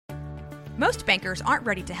Most bankers aren't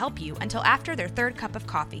ready to help you until after their third cup of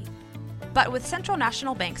coffee. But with Central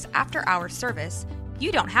National Bank's after-hours service,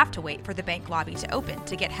 you don't have to wait for the bank lobby to open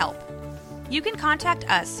to get help. You can contact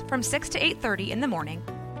us from 6 to 8:30 in the morning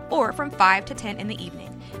or from 5 to 10 in the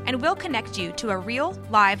evening, and we'll connect you to a real,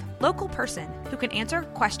 live, local person who can answer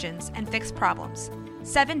questions and fix problems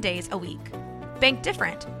 7 days a week. Bank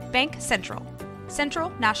different. Bank Central. Central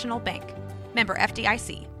National Bank. Member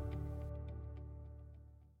FDIC.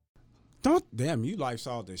 Damn, you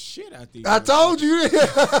Lysol the shit out these. I told you.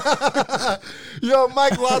 Yo,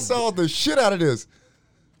 Michael, I saw the shit out of this.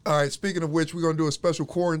 All right, speaking of which, we're going to do a special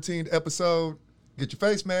quarantined episode. Get your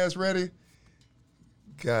face mask ready.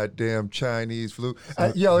 Goddamn Chinese flu.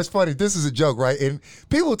 Yo, it's funny. This is a joke, right? And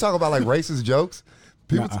people talk about like racist jokes.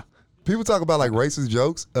 People talk about like racist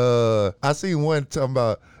jokes. I seen one talking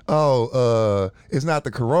about, it's not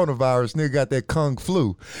the coronavirus. Nigga got that kung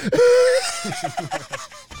flu.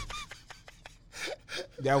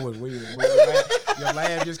 That was weird. Your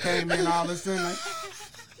laugh just came in all of a sudden. Like,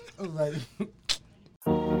 I was like,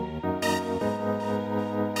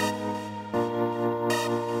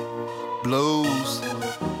 Blues,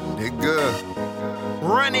 nigga,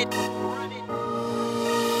 run it.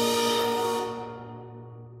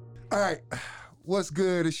 All right, what's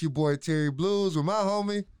good? It's your boy Terry Blues with my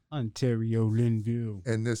homie Ontario Linville.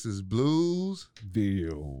 and this is Blues.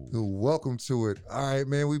 Welcome to it. All right,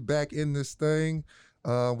 man, we back in this thing.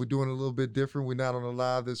 We're doing a little bit different. We're not on the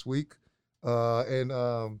live this week. And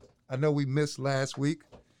I know we missed last week,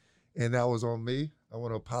 and that was on me. I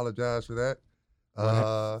want to apologize for that.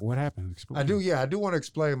 What happened? Explain. I do want to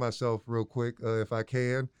explain myself real quick, if I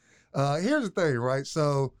can. Here's the thing, right?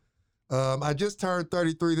 So I just turned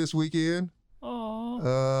 33 this weekend.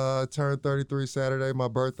 Turned 33 Saturday, my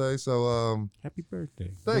birthday. So Happy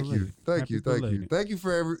birthday. Thank you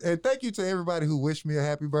to everybody who wished me a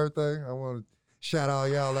happy birthday. I want to shout all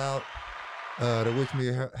y'all out that wished me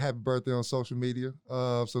a happy birthday on social media.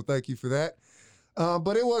 So thank you for that.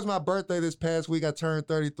 But it was my birthday this past week. I turned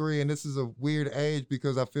 33, and this is a weird age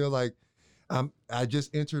because I feel like I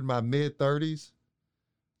just entered my mid-30s,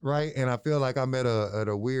 right? And I feel like I'm at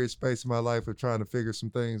a weird space in my life of trying to figure some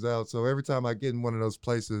things out. So every time I get in one of those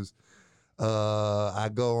places, I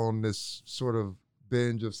go on this sort of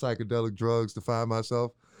binge of psychedelic drugs to find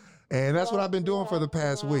myself. And that's what I've been doing for the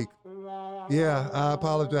past week. Yeah, I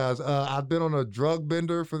apologize. I've been on a drug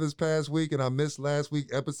bender for this past week, and I missed last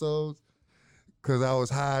week's episodes because I was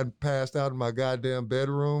high and passed out in my goddamn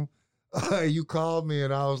bedroom. You called me,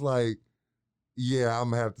 and I was like, yeah, I'm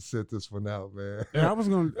gonna have to sit this one out, man. Yeah, I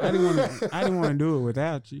didn't want to do it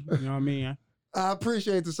without you. You know what I mean? I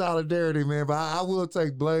appreciate the solidarity, man, but I will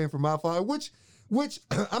take blame for my fault, which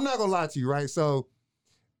I'm not gonna lie to you, right? So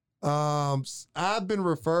I've been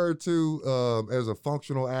referred to as a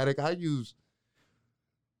functional addict. I use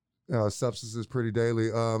substances pretty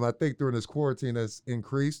daily. I think during this quarantine that's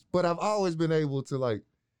increased, but I've always been able to like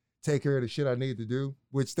take care of the shit I need to do,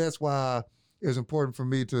 which that's why it's important for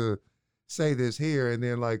me to say this here and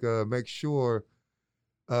then like make sure,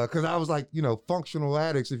 because I was like, functional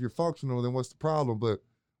addicts, if you're functional, then what's the problem? But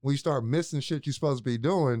when you start missing shit you're supposed to be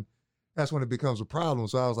doing, that's when it becomes a problem.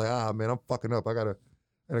 So I was like, man, I'm fucking up. I gotta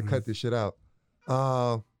cut this shit out.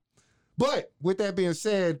 But with that being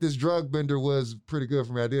said, this drug bender was pretty good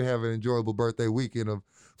for me. I did have an enjoyable birthday weekend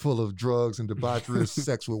full of drugs and debaucherous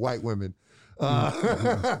sex with white women.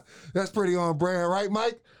 That's pretty on brand, right,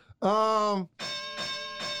 Mike? But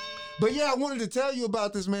yeah, I wanted to tell you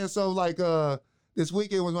about this, man. So like this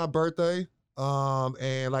weekend was my birthday.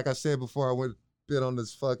 And like I said before, I been on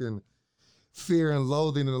this fucking fear and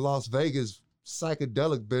loathing in the Las Vegas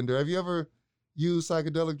psychedelic bender. Have you ever used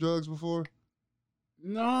psychedelic drugs before?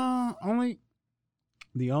 No,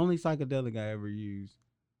 the only psychedelic I ever used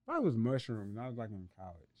probably was mushrooms. I was like in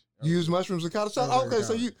college. You used mushrooms in college? Okay,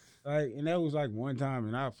 so you like, and that was like one time,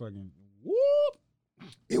 and I fucking whoop.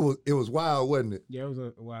 It was wild, wasn't it? Yeah, it was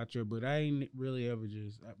a wild trip, but I ain't really ever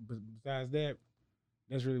just. Besides that,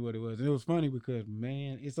 that's really what it was. And it was funny because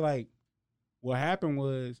man, it's like what happened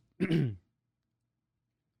was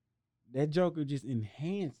that Joker just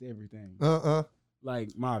enhanced everything.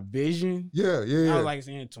 Like my vision. Yeah. I was like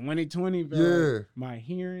saying 2020, bro. Yeah. Like my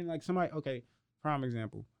hearing, like somebody, okay, prime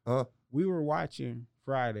example. We were watching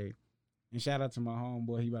Friday, and shout out to my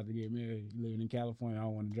homeboy, he about to get married. He living in California. I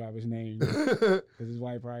don't want to drop his name because his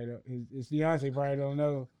wife probably his fiance probably don't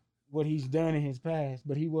know what he's done in his past,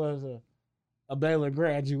 but he was a Baylor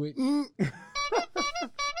graduate.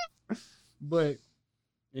 But,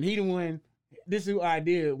 and he the one, this is who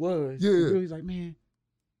idea was. Yeah. He's like, man,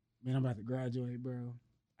 I'm about to graduate, bro.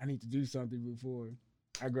 I need to do something before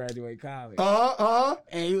I graduate college.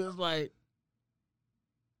 And he was like,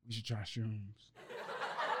 you should try shrooms.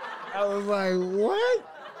 I was like, what?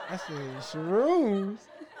 I said, shrooms?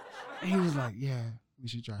 And he was like, yeah, we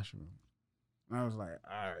should try shrooms. And I was like,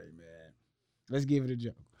 all right, man. Let's give it a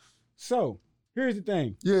joke. So, here's the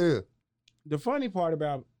thing. Yeah. The funny part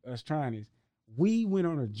about us trying this, we went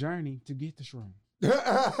on a journey to get the shrooms.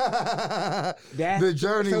 The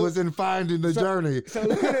journey was in finding the journey. So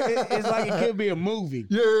it's like it could be a movie.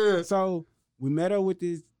 Yeah. So we met up with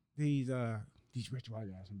these rich white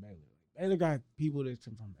guys from Baylor. Baylor got people that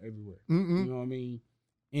come from everywhere. Mm-mm. You know what I mean?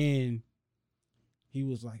 And he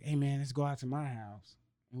was like, hey man, let's go out to my house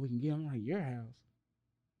and we can get them at your house.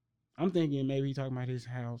 I'm thinking maybe he talking about his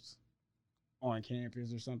house on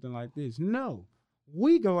campus or something like this. No,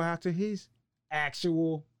 we go out to his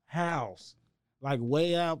actual house, like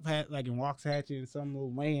way out, like in Waxahachie and some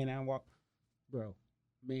little man. Bro,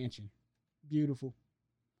 mansion, beautiful.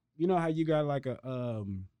 You know how you got like a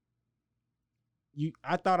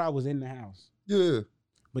I thought I was in the house. Yeah,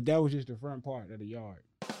 but that was just the front part of the yard.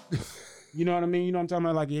 You know what I mean? You know what I'm talking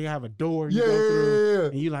about? Like you have a door you go through,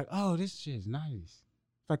 and you're like, oh, this shit's nice.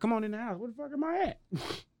 It's like, come on in the house. Where the fuck am I at?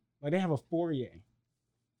 Like they have a foyer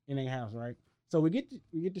in their house, right? So we get the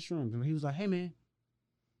shrooms, and he was like, hey man,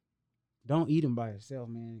 don't eat them by yourself,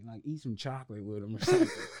 man. Like eat some chocolate with them or something.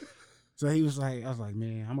 So he was like, I was like,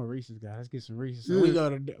 man, I'm a Reese's guy. Let's get some Reese's. So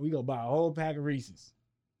we go buy a whole pack of Reese's.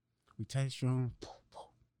 We taste shrooms,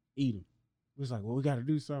 eat them. We was like, well, we got to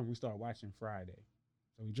do something. We start watching Friday.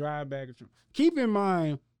 So we drive back. Keep in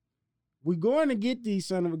mind, we're going to get these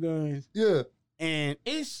son of a guns. Yeah. And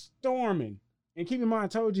it's storming. And keep in mind, I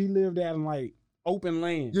told you he lived out in like open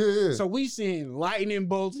land. Yeah. So we seeing lightning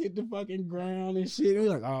bolts hit the fucking ground and shit. And we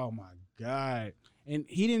like, oh my God. And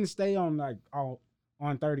he didn't stay on like off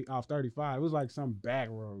 35. It was like some back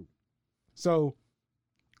road. So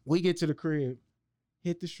we get to the crib,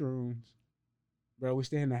 hit the shrooms. Bro, we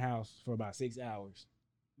stay in the house for about 6 hours.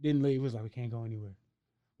 Didn't leave. It was like, we can't go anywhere.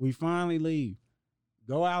 We finally leave.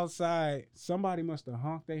 Go outside. Somebody must have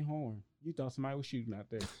honked their horn. You thought somebody was shooting out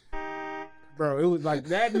there. Bro, it was like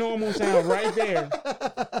that normal sound right there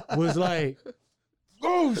was like,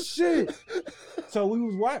 oh shit. So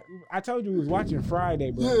I told you we was watching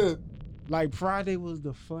Friday, bro. Yeah. Like Friday was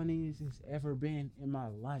the funniest it's ever been in my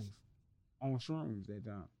life on shrooms that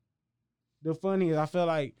time. The funniest, I felt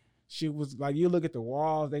like shit was like, you look at the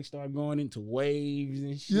walls, they start going into waves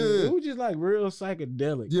and shit. Yeah. It was just like real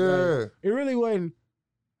psychedelic. Yeah. Like, it really wasn't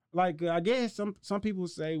like, I guess some people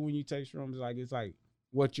say when you take shrooms, like it's like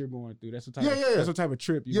what you're going through. That's what type that's what type of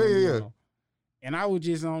trip you're going on. And I was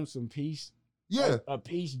just on some peace. Yeah. A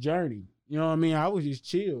peace journey. You know what I mean? I was just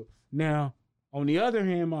chill. Now, on the other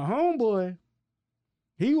hand, my homeboy,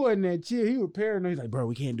 he wasn't that chill. He was paranoid. He's like, bro,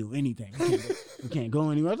 we can't do anything. We can't go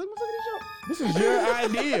anywhere. I was like, this is your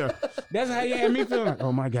idea. That's how you had me feeling like,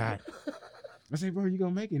 oh my God. I said, bro, you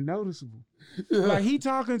gonna make it noticeable. Yeah. Like he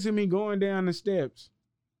talking to me going down the steps.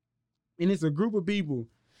 And it's a group of people.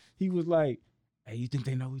 He was like, hey, you think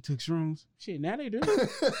they know we took shrooms? Shit, now they do.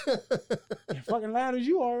 They're fucking loud as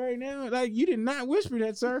you are right now. Like, you did not whisper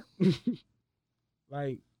that, sir.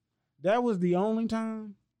 Like, that was the only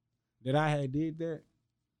time that I had did that.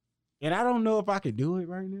 And I don't know if I could do it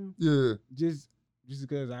right now. Yeah. Just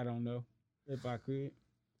because I don't know if I could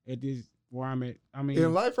at this where I'm at. I mean,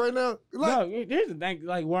 in life right now? No, here's the thing.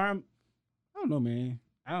 Like, where I don't know, man.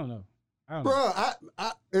 I don't know. Bro,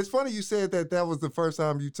 it's funny you said that was the first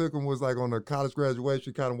time you took them was like on a college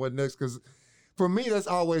graduation, kind of what next, because for me, that's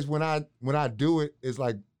always when I do it, it's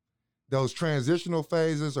like those transitional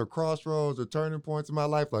phases or crossroads or turning points in my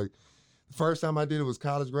life. Like the first time I did it was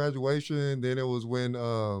college graduation. Then it was when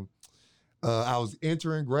I was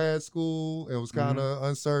entering grad school. It was kind of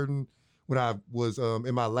uncertain when I was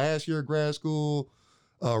in my last year of grad school.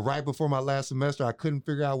 Right before my last semester, I couldn't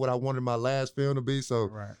figure out what I wanted my last film to be. So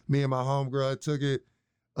me and my homegirl took it,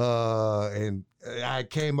 and I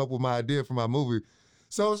came up with my idea for my movie.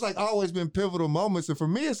 So it's like always been pivotal moments. And for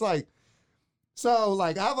me, it's like, so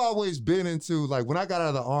like I've always been into, like when I got out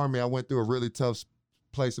of the Army, I went through a really tough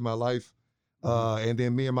place in my life. And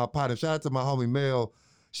then me and my partner, shout out to my homie Mel.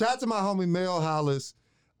 Shout out to my homie Mel Hollis.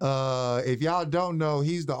 If y'all don't know,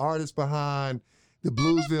 he's the artist behind the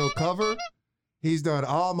Bluesville cover. He's done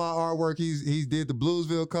all my artwork. He did the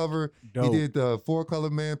Bluesville cover. Dope. He did the Four Color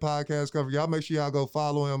Man podcast cover. Y'all make sure y'all go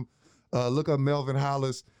follow him. Look up Melvin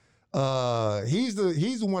Hollis. He's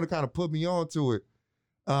the one that kind of put me onto it.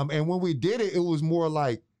 And when we did it, it was more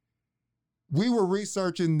like we were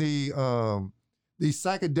researching the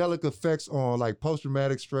psychedelic effects on like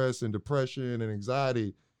post-traumatic stress and depression and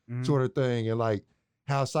anxiety sort of thing, and like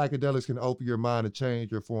how psychedelics can open your mind to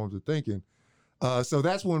change your forms of thinking. So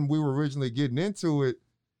that's when we were originally getting into it.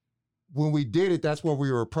 when we did it, that's where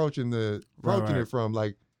we were approaching it from,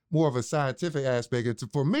 like more of a scientific aspect.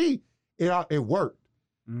 And for me, it worked.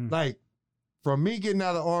 Like from me getting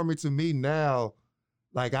out of the Army to me now,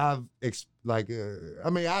 like I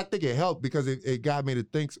think it helped because it got me to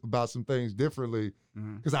think about some things differently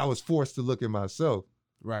because I was forced to look at myself.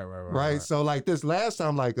 Right. So like this last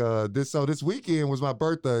time, like this weekend was my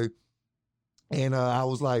birthday, and I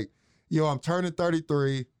was like, yo, I'm turning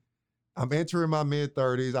 33. I'm entering my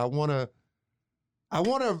mid-30s. I wanna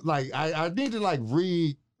like I need to like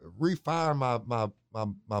refire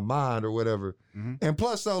my mind or whatever. And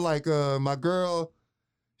plus, so like my girl,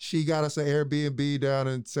 she got us an Airbnb down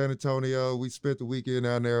in San Antonio. We spent the weekend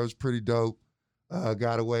down there. It was pretty dope.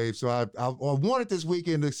 Got a wave. So I wanted this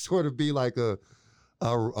weekend to sort of be like a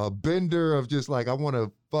bender of just like I want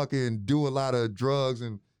to fucking do a lot of drugs,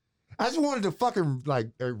 and I just wanted to fucking like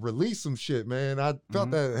release some shit, man. I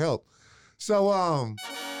felt that helped. So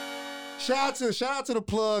shout out to the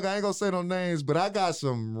plug. I ain't gonna say no names, but I got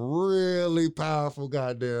some really powerful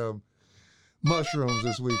goddamn mushrooms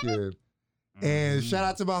this weekend. And shout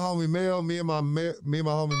out to my homie Mel. Me and my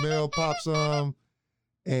homie Mel popped some,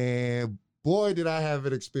 and boy did I have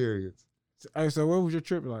an experience. Hey, so what was your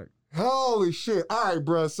trip like? Holy shit! All right,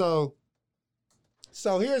 bro. So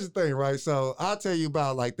here's the thing, right? So I'll tell you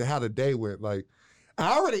about like how the day went. Like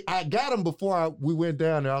I got them before we went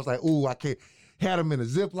down there. I was like, ooh, I can't. Had them in a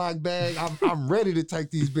Ziploc bag. I'm ready to take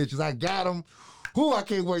these bitches. I got them. Ooh, I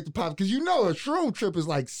can't wait to pop. Because you know a shroom trip is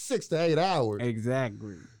like 6 to 8 hours.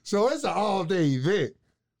 Exactly. So it's an all-day event.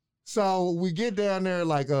 So we get down there,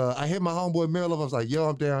 like, I hit my homeboy Mel up. I was like, yo,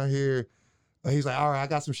 I'm down here. He's like, all right, I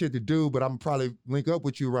got some shit to do, but I'm probably link up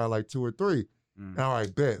with you around like 2 or 3. All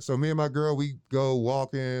right, bet. So me and my girl, we go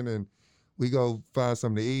walking and we go find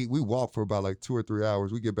something to eat. We walk for about like 2 or 3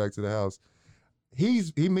 hours. We get back to the house. He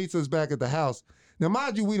meets us back at the house. Now,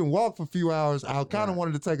 mind you, we didn't walk for a few hours. I kind of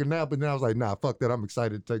wanted to take a nap, but then I was like, nah, fuck that. I'm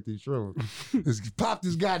excited to take these shrooms. Just pop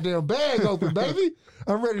this goddamn bag open, baby.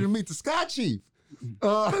 I'm ready to meet the Sky Chief.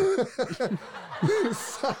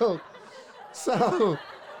 So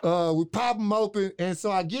we pop them open, and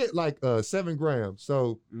so I get like 7 grams.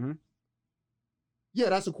 So, yeah,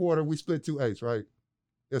 that's a quarter. We split 2/8, right?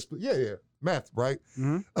 Yeah. Math, right?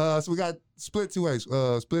 So we got split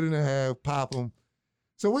 2/8, split it in half, pop them.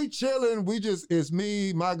 So we chilling. It's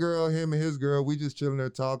me, my girl, him, and his girl. We just chilling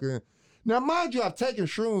there talking. Now, mind you, I've taken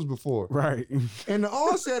shrooms before. Right. And the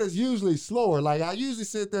onset is usually slower. Like, I usually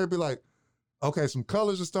sit there and be like, okay, some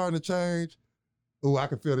colors are starting to change. Ooh, I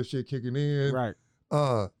can feel the shit kicking in. Right.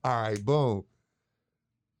 All right, boom.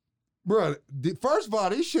 Bro, first of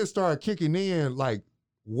all, these shit started kicking in like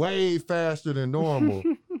way faster than normal.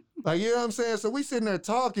 Like, you know what I'm saying? So we sitting there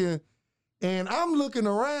talking, and I'm looking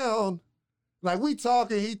around, like we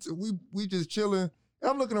talking, we just chilling.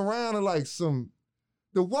 I'm looking around and like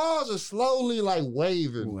the walls are slowly like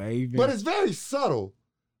waving. But it's very subtle.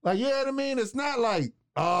 Like, you know what I mean? It's not like,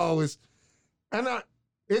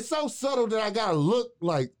 it's so subtle that I gotta look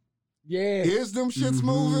like, is them shits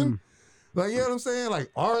moving? Like, you know what I'm saying?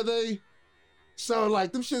 Like, are they? So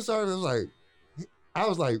like them shits are like, I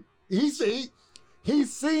was like, he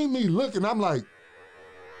seen me looking. I'm like,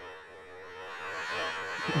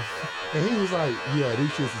 and he was like, yeah, these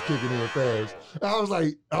shits is kicking in fast. I was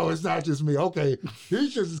like, oh, it's not just me. Okay,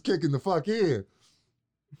 these shits is kicking the fuck in.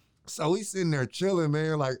 So we sitting there chilling,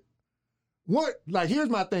 man. Like, what? Like, here's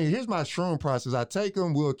my thing. Here's my shroom process. I take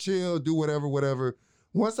them, we'll chill, do whatever.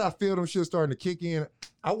 Once I feel them shit starting to kick in,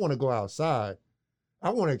 I want to go outside. I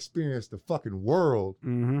want to experience the fucking world.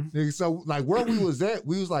 So, like, where we was at,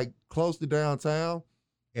 we was like close to downtown,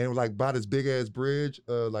 and it was like by this big ass bridge,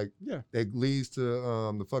 that leads to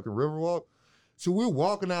the fucking Riverwalk. So we're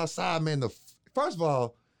walking outside, man. First of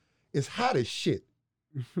all, it's hot as shit.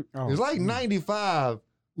 It's like 95.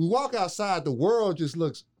 We walk outside, the world just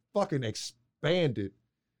looks fucking expanded.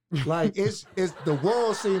 Like it's the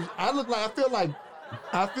world seems. I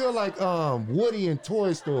feel like Woody in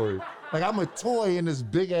Toy Story. Like I'm a toy in this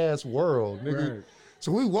big ass world, nigga. Right.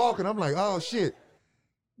 So we walking. I'm like, oh shit.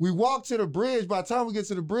 We walked to the bridge. By the time we get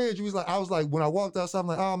to the bridge, I was like, when I walked outside, I'm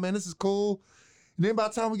like, oh man, this is cool. And then by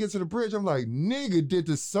the time we get to the bridge, I'm like, nigga, did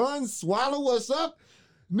the sun swallow us up?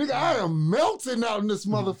 Nigga, I am melting out in this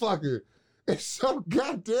motherfucker. It's so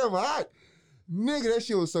goddamn hot. Nigga, that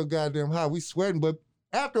shit was so goddamn hot. We sweating, but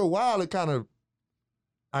after a while,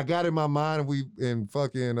 I got in my mind and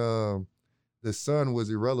the sun was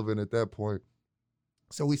irrelevant at that point.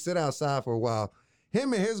 So we sit outside for a while.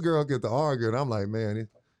 Him and his girl get to arguing. I'm like, man,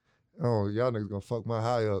 y'all niggas gonna fuck my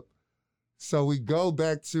high up. So we go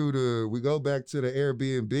back to the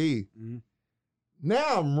Airbnb.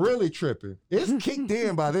 Now I'm really tripping. It's kicked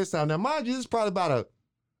in by this time. Now, mind you, it's probably about an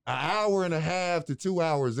hour and a half to 2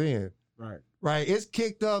 hours in. Right. It's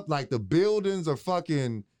kicked up. Like the buildings are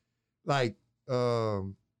fucking like, I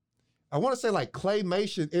want to say like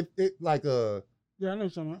claymation. It like yeah, I know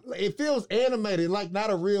something. It feels animated, like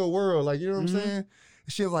not a real world. Like, you know what I'm saying?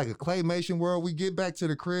 Shit like a claymation world. We get back to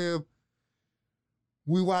the crib.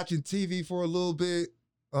 We watching TV for a little bit.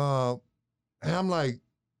 And I'm like,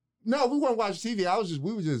 no, we weren't watching TV.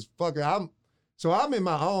 We were just fucking. I'm in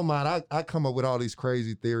my own mind. I come up with all these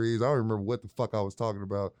crazy theories. I don't remember what the fuck I was talking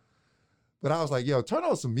about. But I was like, yo, turn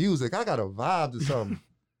on some music. I got a vibe to something.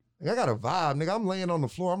 I got a vibe, nigga. I'm laying on the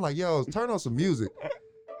floor. I'm like, yo, turn on some music.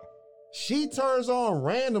 She turns on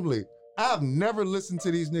randomly. I've never listened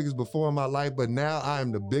to these niggas before in my life, but now I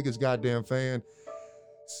am the biggest goddamn fan.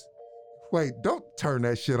 Wait, don't turn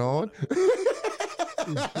that shit on.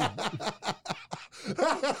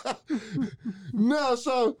 No,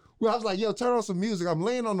 so I was like, yo, turn on some music. I'm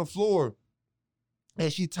laying on the floor,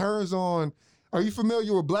 and she turns on. Are you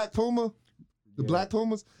familiar with Black Puma? The Black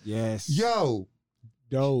Pumas? Yes. Yo.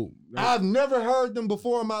 Dope. I've never heard them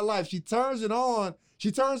before in my life. She turns it on.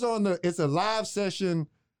 She turns on it's a live session.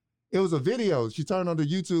 It was a video. She turned on the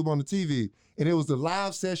YouTube on the TV, and it was the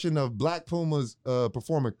live session of Black Pumas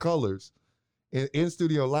performing Colors in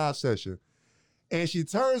studio live session. And she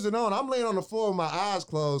turns it on. I'm laying on the floor with my eyes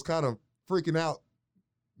closed, kind of freaking out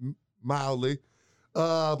mildly.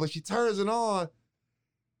 But she turns it on,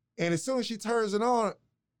 and as soon as she turns it on,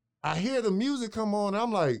 I hear the music come on. And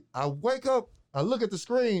I'm like, I wake up, I look at the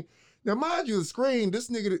screen. Now, mind you, the screen, this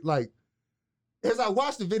nigga, like, as I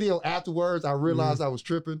watched the video afterwards, I realized I was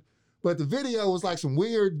tripping. But the video was like some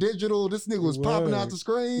weird digital. This nigga was popping out the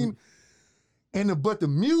screen. But the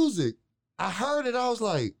music, I heard it, I was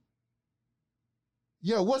like,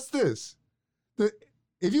 yo, what's this?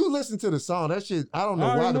 If you listen to the song, that shit, I don't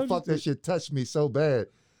know why the fuck that shit touched me so bad.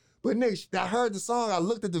 But nigga, I heard the song, I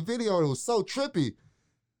looked at the video, and it was so trippy.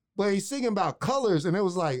 But he's singing about colors, and it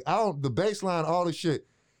was like, the bass line, all the shit.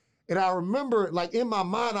 And I remember, like, in my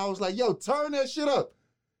mind, I was like, yo, turn that shit up.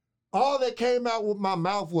 All that came out with my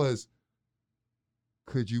mouth was,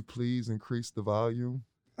 could you please increase the volume?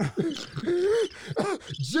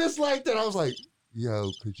 Just like that. I was like,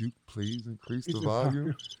 yo, could you please increase the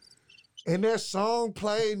volume? And that song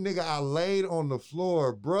played, nigga, I laid on the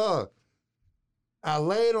floor, bruh. I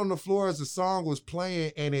laid on the floor as the song was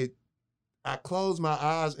playing, and I closed my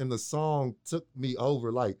eyes, and the song took me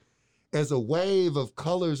over, like, as a wave of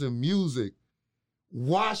colors and music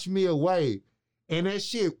washed me away. And that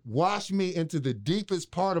shit washed me into the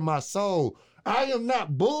deepest part of my soul. I am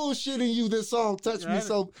not bullshitting you. This song touched me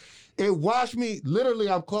so. It washed me. Literally,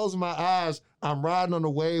 I'm closing my eyes. I'm riding on a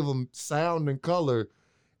wave of sound and color,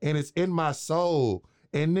 and it's in my soul.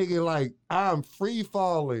 And nigga, like, I'm free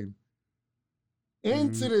falling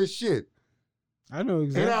into this shit. I know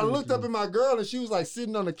exactly. And I looked up at my girl, and she was like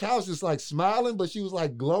sitting on the couch, just like smiling, but she was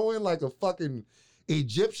like glowing like a fucking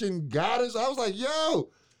Egyptian goddess. I was like, yo.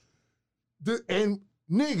 And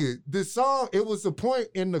nigga, this song, it was a point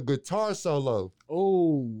in the guitar solo.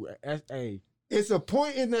 Oh, hey. It's a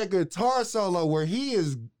point in that guitar solo where he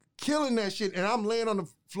is killing that shit, and I'm laying on the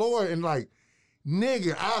floor, and like,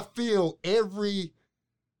 nigga, I feel every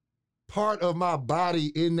part of my body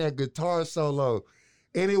in that guitar solo.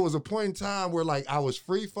 And it was a point in time where, like, I was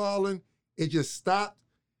free falling. It just stopped.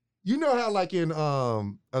 You know how, like, in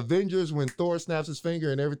Avengers, when Thor snaps his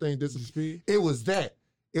finger and everything disappears? It was that.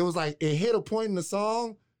 It was like, it hit a point in the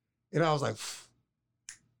song, and I was like, phew,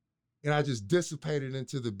 and I just dissipated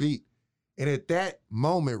into the beat. And at that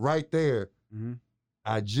moment right there,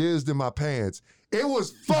 I jizzed in my pants. It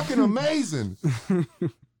was fucking amazing.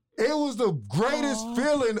 It was the greatest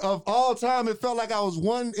feeling of all time. It felt like I was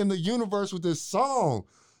one in the universe with this song.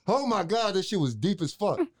 Oh my God, that shit was deep as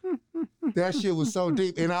fuck. That shit was so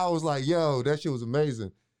deep. And I was like, yo, that shit was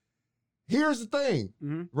amazing. Here's the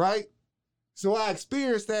thing, right? So I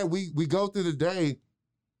experienced that. We go through the day.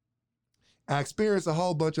 I experienced a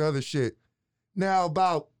whole bunch of other shit. Now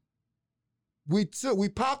we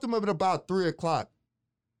popped them up at about 3 o'clock.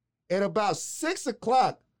 At about 6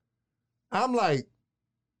 o'clock, I'm like,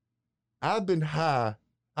 I've been high.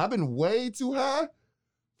 I've been way too high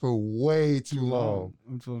for way too long.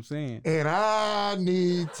 That's what I'm saying. And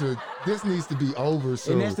this needs to be over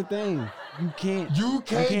soon. And that's the thing. You can't do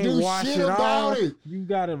shit about it. You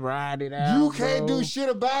gotta ride it out. You can't do shit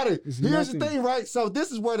about it. It's Here's nothing. the thing, right? So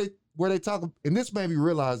this is where they talk, and this made me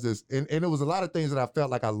realize this, and it was a lot of things that I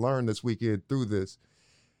felt like I learned this weekend through this.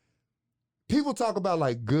 People talk about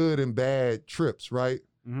like good and bad trips, right?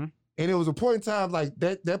 And it was a point in time, like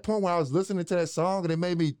that point when I was listening to that song, and it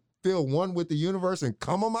made me feel one with the universe and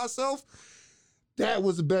come on myself, that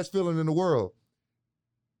was the best feeling in the world.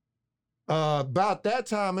 About that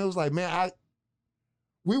time, it was like, man,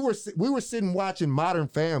 we were sitting watching Modern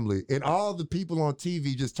Family, and all the people on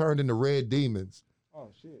TV just turned into red demons.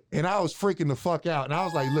 Oh, shit. And I was freaking the fuck out. And I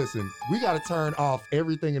was like, listen, we got to turn off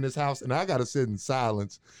everything in this house, and I got to sit in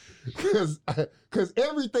silence because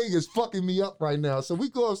everything is fucking me up right now. So we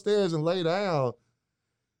go upstairs and lay down.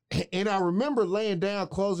 And I remember laying down,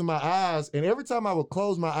 closing my eyes, and every time I would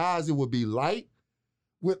close my eyes, it would be light.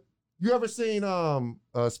 You ever seen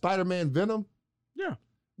Spider-Man Venom? Yeah.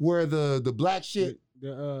 Where the black shit.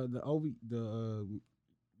 Where the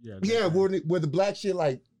black shit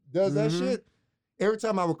like does that shit. Every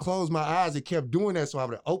time I would close my eyes, it kept doing that, so I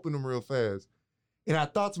would open them real fast. And I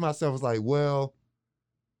thought to myself, I was like, well,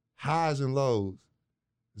 highs and lows.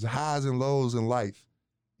 There's highs and lows in life.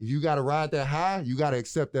 If you got to ride that high, you got to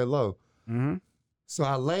accept that low. Mm-hmm. So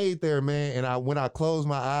I laid there, man, and when I closed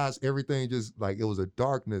my eyes, everything just like it was a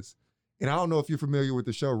darkness. And I don't know if you're familiar with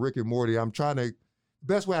the show Rick and Morty. The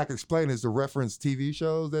best way I can explain it is to reference TV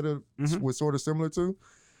shows that were sort of similar to.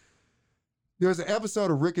 There's an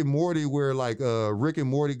episode of Rick and Morty where like Rick and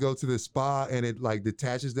Morty go to this spa and it like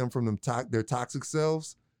detaches them from their toxic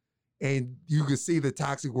selves. And you can see the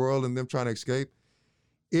toxic world and them trying to escape.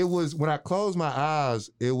 It was, when I closed my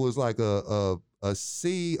eyes, it was like a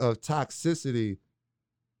sea of toxicity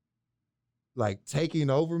like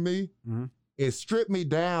taking over me. Mm-hmm. It stripped me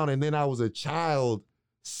down, and then I was a child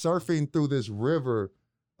surfing through this river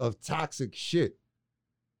of toxic shit.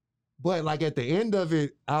 But like at the end of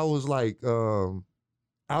it, I was like, I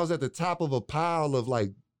was at the top of a pile of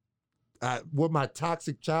like what my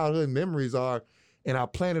toxic childhood memories are, and I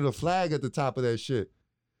planted a flag at the top of that shit.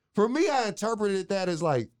 For me, I interpreted that as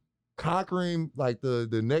like conquering like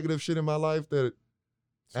the negative shit in my life that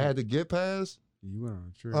I had to get past. You went on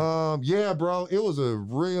a trip. Yeah, bro. It was a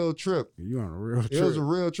real trip. You on a real trip. It was a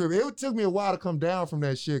real trip. It took me a while to come down from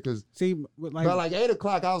that shit because by like 8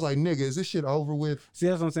 o'clock, I was like, nigga, is this shit over with? See,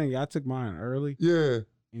 that's what I'm saying. I took mine early. Yeah.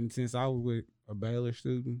 And since I was with a Baylor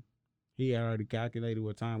student, he had already calculated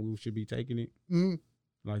what time we should be taking it. Mm-hmm.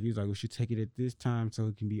 Like, he was like, we should take it at this time so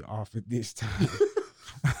it can be off at this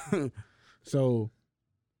time. So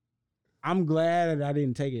I'm glad that I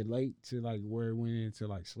didn't take it late to like where it went into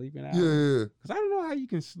like sleeping hours. Yeah. Because I don't know how you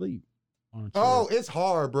can sleep on a trip. Oh, it's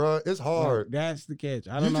hard, bro. It's hard. Like, that's the catch.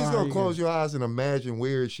 I don't know. You just gonna close your eyes and imagine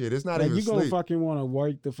weird shit. It's not like, even you sleep. gonna fucking want to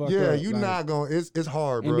work the fuck up. Yeah, you like, not gonna. It's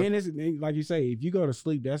hard, bro. And then it's like you say, if you go to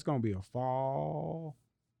sleep, that's gonna be a fall.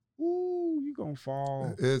 Ooh, you gonna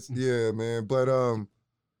fall. It's man. But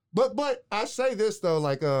I say this though,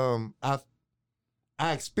 like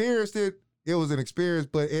I experienced it. It was an experience,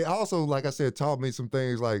 but it also, like I said, taught me some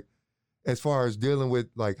things like as far as dealing with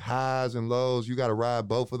like highs and lows. You got to ride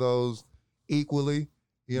both of those equally.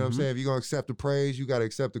 You know what I'm saying? If you're going to accept the praise, you got to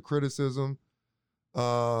accept the criticism.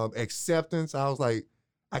 Acceptance. I was like,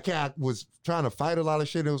 I was trying to fight a lot of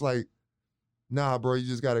shit. And it was like, nah, bro, you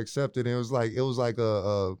just got to accept it. And it was like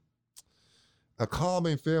a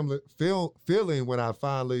calming feeling when I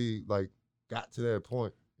finally like got to that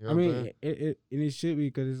point. You know I mean, it should be,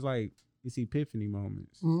 because it's like, it's epiphany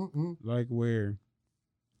moments, like where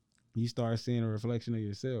you start seeing a reflection of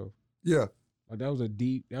yourself. Yeah, like that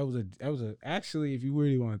was actually, if you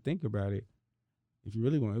really want to think about it,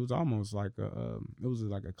 it was almost like it was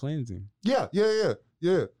like a cleansing. Yeah.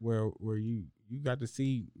 Where you got to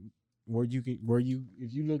see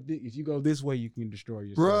if you go this way, you can destroy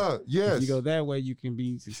yourself. Bruh, yes. If you go that way, you can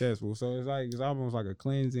be successful. So it's almost like a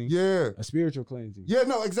cleansing. Yeah. A spiritual cleansing. Yeah,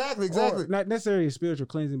 no, exactly. Or not necessarily a spiritual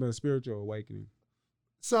cleansing, but a spiritual awakening.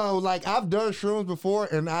 So like I've done shrooms before,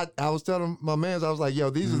 and I was telling my mans, I was like, yo,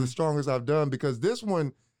 these are the strongest I've done, because this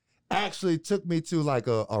one actually took me to like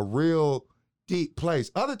a real deep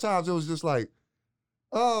place. Other times it was just like,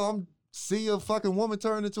 oh, see a fucking woman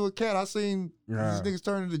turn into a cat. I seen these niggas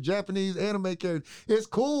turn into Japanese anime characters. It's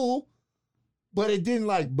cool, but it didn't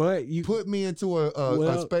put me into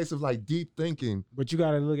a space of like deep thinking. But you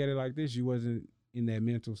got to look at it like this. You wasn't in that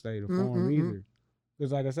mental state of form either.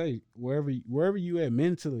 Because like I say, wherever you at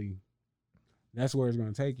mentally, that's where it's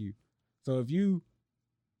going to take you. So if you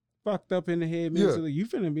fucked up in the head mentally, you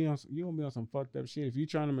gonna be on some fucked up shit. If you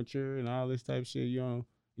trying to mature and all this type of shit, you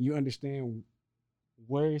understand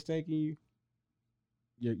where it's taking you,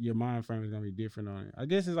 your mind frame is gonna be different on it. I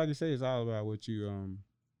guess it's like you say, it's all about what you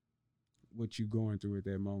going through at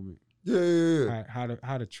that moment. Yeah.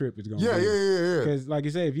 How the trip is gonna be. Yeah. Because like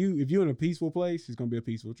you say, if you're in a peaceful place, it's gonna be a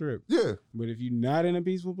peaceful trip. Yeah. But if you're not in a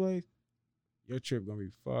peaceful place, your trip gonna be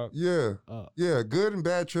fucked. Yeah. up. Yeah. Good and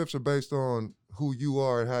bad trips are based on who you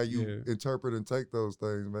are and how you interpret and take those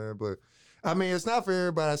things, man. But I mean, it's not for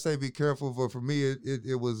everybody. I say be careful, but for me,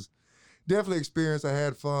 it was definitely experience. I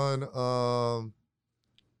had fun.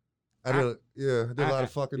 I did a lot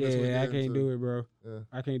of fucking this weekend. Yeah, I can't do it, bro. Yeah.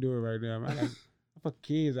 I can't do it right now. I fuck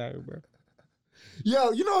kids out here, bro.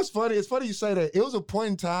 Yo, you know what's funny? It's funny you say that. It was a point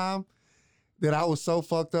in time that I was so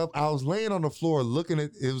fucked up. I was laying on the floor looking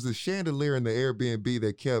at, it was a chandelier in the Airbnb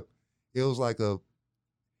that kept, it was like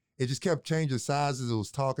it just kept changing sizes. It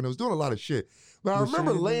was talking. It was doing a lot of shit. But I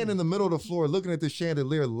remember laying in the middle of the floor looking at the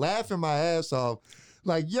chandelier, laughing my ass off.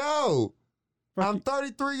 Like, yo, I'm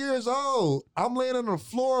 33 years old. I'm laying on the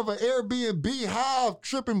floor of an Airbnb high,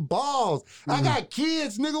 tripping balls. I got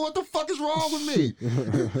kids, nigga. What the fuck is wrong with me?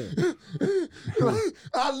 Like,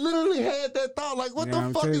 I literally had that thought. Like, what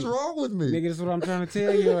the fuck is wrong with me? Nigga, that's what I'm trying to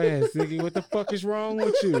tell your ass, nigga. What the fuck is wrong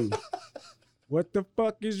with you? What the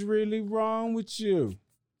fuck is really wrong with you?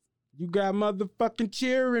 You got motherfucking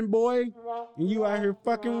cheering, boy. And you out here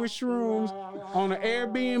fucking with shrooms on an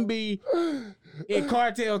Airbnb in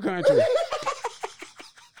cartel country.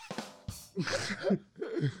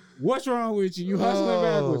 What's wrong with you? You hustling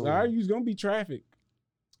backwards. All right, you's gonna be trafficked.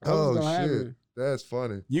 Oh, shit. Happen. That's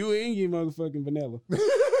funny. You and your motherfucking vanilla.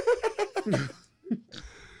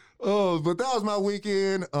 But that was my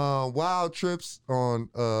weekend. Wild trips on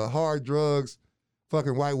hard drugs,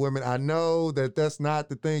 fucking white women. I know that that's not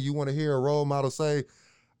the thing you want to hear a role model say.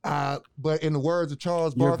 But in the words of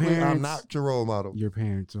Charles Barkley, I'm not your role model. Your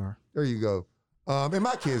parents are. There you go. And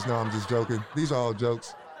my kids know I'm just joking. These are all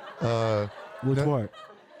jokes. Which part?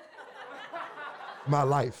 My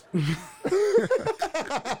life.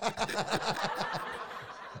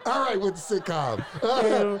 All right, with the sitcom.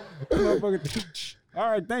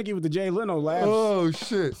 All right, thank you with the Jay Leno laugh. Oh,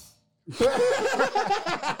 shit.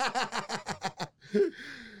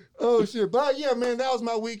 Oh, shit. But yeah, man, that was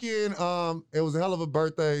my weekend. It was a hell of a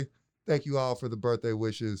birthday. Thank you all for the birthday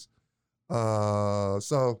wishes.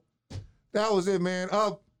 So that was it, man.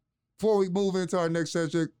 Before we move into our next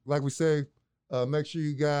subject, like we say, make sure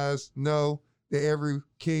you guys know that every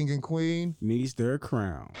king and queen needs their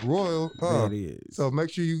crown. Royal. That is. So make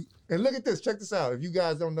sure you, and look at this, check this out. If you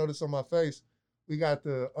guys don't notice on my face, we got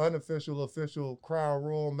the unofficial, official Crown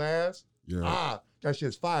Royal mask. Yeah. That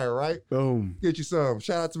shit's fire, right? Boom. Get you some.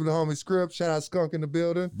 Shout out to the homie Script. Shout out Skunk in the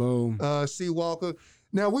building. Boom. C. Walker.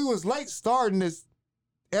 Now, we was late starting this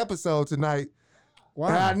episode tonight. Wow.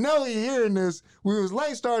 And I know you're hearing this. We was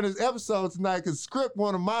late starting this episode tonight because Script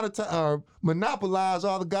want to monopolize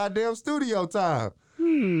all the goddamn studio time.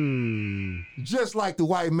 Just like the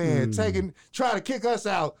white man trying to kick us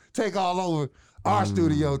out, take all over our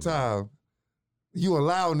studio time. You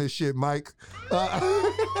allowing this shit, Mike.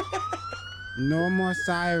 No more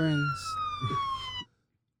sirens.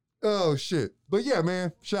 Oh, shit. But yeah,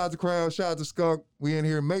 man, shout out to Crown, shout out to Skunk. We in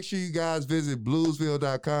here. Make sure you guys visit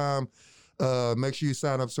bluesville.com. Make sure you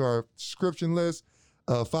sign up to our subscription list.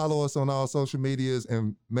 Follow us on all social medias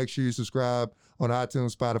and make sure you subscribe on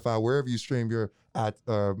iTunes, Spotify, wherever you stream your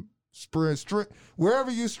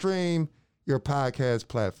wherever you stream your podcast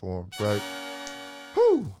platforms, right?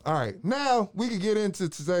 Whew. All right. Now we can get into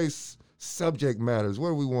today's subject matters. What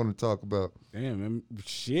do we want to talk about? Damn, man.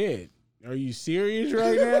 Shit. Are you serious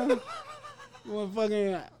right now? You want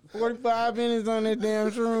fucking 45 minutes on that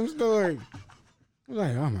damn shroom story? I was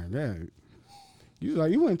like, oh my God. You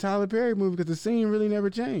like, you went Tyler Perry movie because the scene really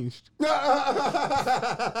never changed.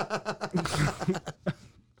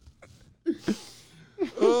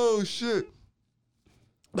 Oh, shit.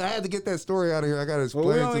 I had to get that story out of here. I got to explain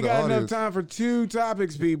to the audience. We only got enough time for 2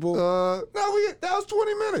 topics, people. No, that was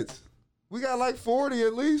 20 minutes. We got like 40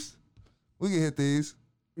 at least. We can hit these.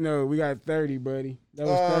 No, we got 30, buddy. That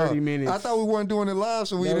was 30 minutes. I thought we weren't doing it live,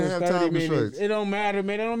 so we didn't have time restraints. It don't matter,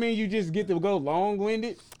 man. That don't mean you just get to go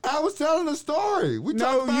long-winded. I was telling a story. We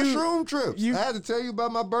talked about shroom trips. I had to tell you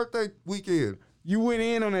about my birthday weekend. You went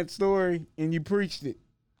in on that story and you preached it.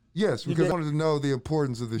 Yes, because I wanted to know the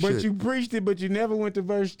importance of the shit. But you preached it, but you never went to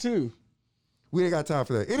verse 2. We ain't got time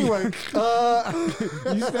for that. Anyway,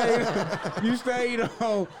 you stayed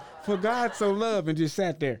on for God so loved and just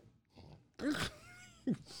sat there.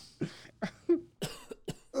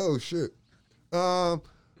 Oh shit.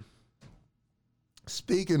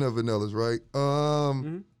 Speaking of vanillas, right?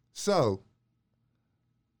 So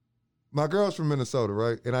my girl's from Minnesota,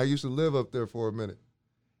 right? And I used to live up there for a minute.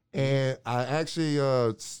 And I actually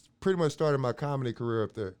pretty much started my comedy career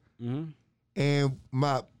up there. And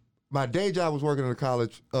my day job was working in a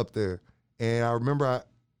college up there. And I remember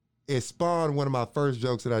it spawned one of my first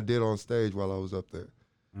jokes that I did on stage while I was up there.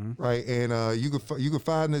 Right? And you can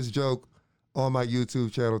find this joke on my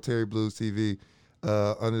YouTube channel, Terry Blues TV,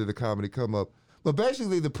 under the comedy come up. But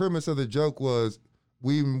basically, the premise of the joke was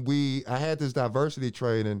I had this diversity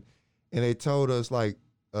training, and they told us like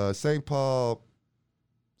St. Paul,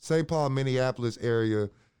 Minneapolis area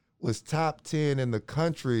was top 10 in the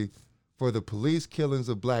country for the police killings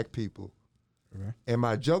of black people. Okay. And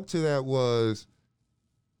my joke to that was,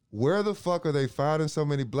 where the fuck are they finding so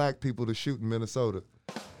many black people to shoot in Minnesota?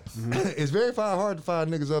 Mm-hmm. It's very hard to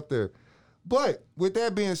find niggas up there. But with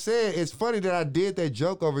that being said, it's funny that I did that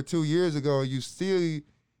joke over 2 years ago, and you see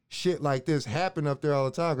shit like this happen up there all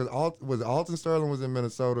the time. Because Alton Sterling was in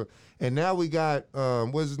Minnesota, and now we got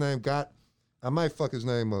what's his name? I might fuck his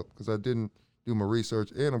name up because I didn't do my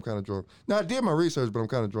research, and I'm kind of drunk. No, I did my research, but I'm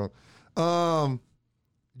kind of drunk.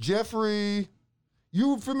 Jeffrey,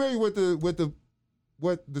 you familiar with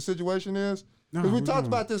what the situation is? No, we talked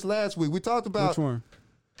about this last week. We talked about which one?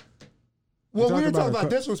 Well, we didn't talk about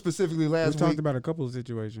this one specifically last week. We talked about a couple of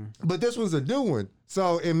situations. But this one's a new one.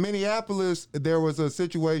 So in Minneapolis, there was a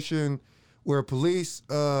situation where police,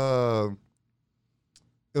 it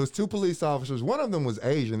was 2 police officers. One of them was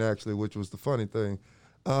Asian, actually, which was the funny thing.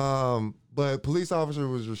 But police officer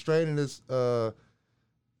was restraining this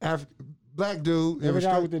black dude. The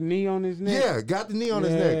guy with the knee on his neck? Yeah, got the knee on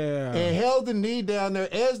his neck. And held the knee down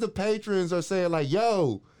there as the patrons are saying like,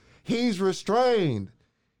 yo, he's restrained.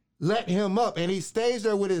 Let him up. And he stays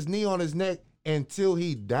there with his knee on his neck until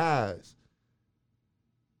he dies.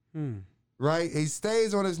 Right? He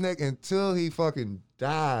stays on his neck until he fucking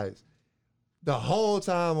dies. The whole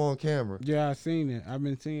time on camera. Yeah, I've seen it. I've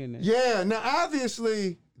been seeing it. Yeah. Now,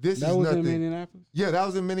 obviously, this is nothing. That was in Minneapolis? Yeah, that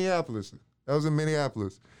was in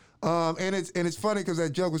Minneapolis. And it's funny because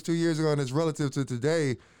that joke was 2 years ago and it's relative to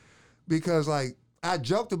today because, like, I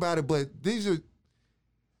joked about it, but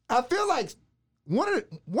I feel like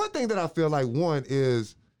one thing that I feel like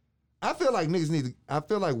is I feel like niggas I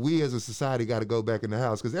feel like we as a society got to go back in the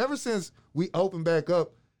house because ever since we opened back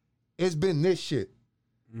up, it's been this shit,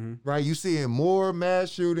 right? You seeing more mass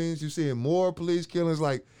shootings, you seeing more police killings.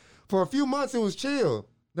 Like for a few months, it was chill.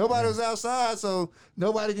 Nobody was outside, so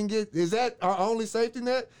nobody can get. Is that our only safety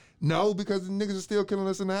net? No, because the niggas are still killing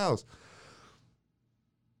us in the house.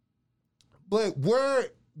 But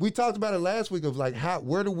we talked about it last week of like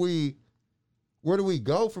where do we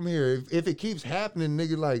go from here? If it keeps happening,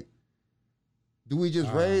 nigga, like, do we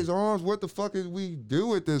just raise arms? What the fuck is we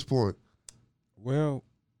do at this point? Well,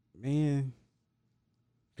 man,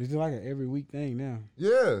 it's like an every week thing now.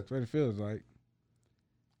 Yeah. That's what it feels like.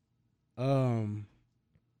 And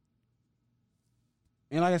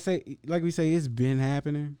like we say, it's been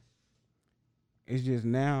happening. It's just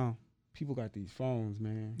now people got these phones,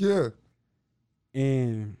 man. Yeah.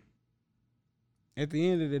 And at the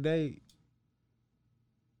end of the day,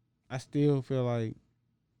 I still feel like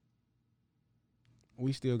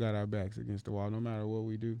we still got our backs against the wall, no matter what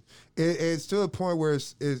we do. It's to a point where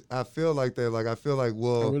I feel like that. Like I feel like,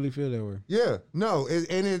 well, I really feel that way. Yeah, no, it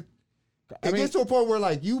gets to a point where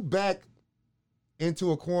like you back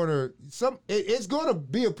into a corner. It's gonna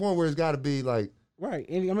be a point where it's got to be like right.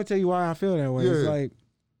 And I'm gonna tell you why I feel that way. Yeah. It's like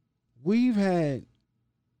we've had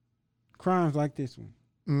crimes like this one.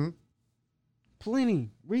 Mm-hmm. Plenty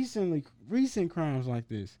recent crimes like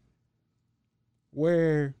this.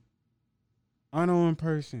 Where unarmed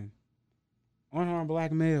person, unarmed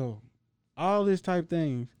black male, all this type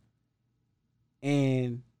things,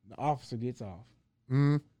 and the officer gets off.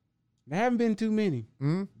 Mm-hmm. There haven't been too many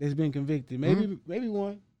that's been convicted. Maybe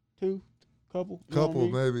one, two, couple.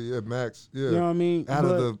 Maybe, yeah, max. Yeah. You know what I mean? Out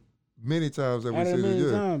of the many times that we see it,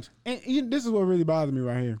 yeah. Times. And this is what really bothers me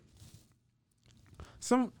right here.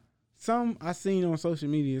 Some I seen on social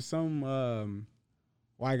media, some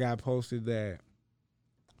white guy posted that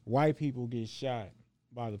white people get shot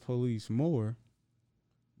by the police more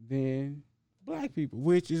than black people,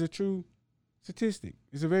 which is a true statistic.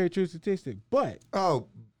 It's a very true statistic. But by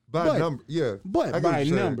number, yeah. But by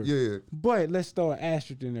number, yeah. But let's throw an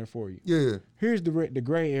asterisk in there for you. Yeah. Here's the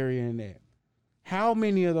gray area in that. How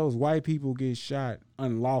many of those white people get shot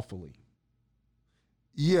unlawfully?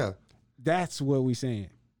 Yeah. That's what we saying.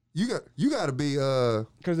 You got to be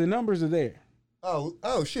because the numbers are there.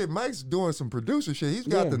 Oh shit! Mike's doing some producer shit. He's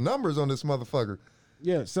got the numbers on this motherfucker.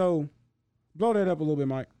 Yeah. So blow that up a little bit,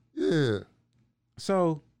 Mike. Yeah.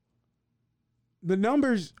 So the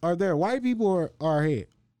numbers are there. White people are ahead.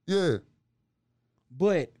 Yeah.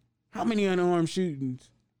 But how many unarmed shootings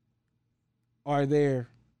are there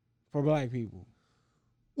for black people?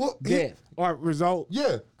 Well, death or result.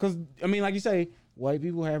 Yeah. Because I mean, like you say, white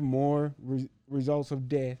people have more results of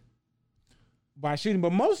death by shooting,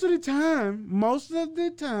 but most of the time,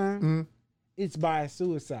 it's by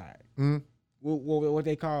suicide. What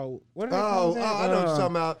they call? What are they call that? I know what you're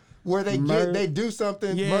talking about. where they do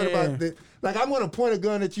something, murder like I'm gonna point a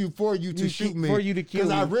gun at you for you to shoot me. For you to kill me.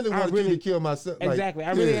 Because I really want you to kill myself. Exactly.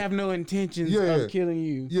 I really have no intentions of killing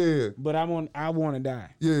you. Yeah. But I want to die.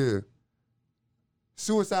 Yeah.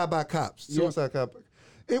 Suicide by cops. Suicide cop.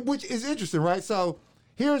 Which is interesting, right? So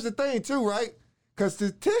here's the thing too, right? Because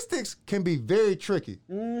statistics can be very tricky,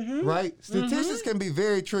 right? Statistics can be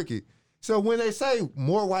very tricky. So when they say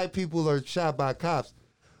more white people are shot by cops,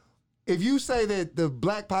 if you say that the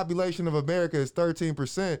black population of America is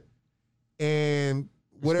 13%, and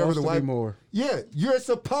whatever the white more, you're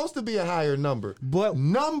supposed to be a higher number, but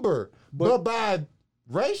by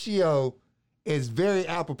ratio is very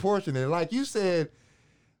outproportionate. Like you said,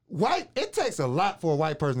 it takes a lot for a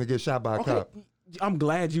white person to get shot by a cop. I'm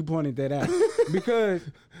glad you pointed that out because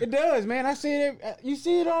it does, man. I see it. You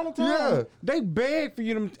see it all the time. Yeah. They beg for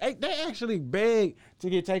you to. They actually beg to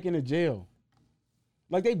get taken to jail.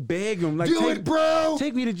 Like they beg them. Like do it, bro.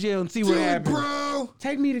 Take me to jail and see what happens, bro.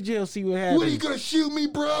 Take me to jail, see what happens. What are you gonna shoot me,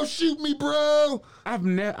 bro? Shoot me, bro. I've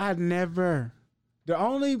never. The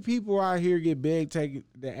only people out here get begged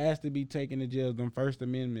that ask to be taken to jail is them First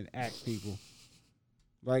Amendment Act people.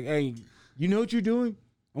 Like, hey, you know what you're doing?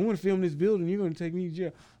 I want to film this building. You're going to take me to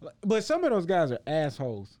jail. But some of those guys are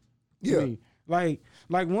assholes. Yeah. Me. Like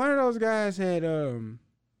one of those guys had did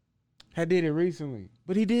it recently,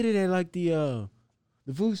 but he did it at like the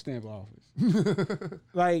food stamp office,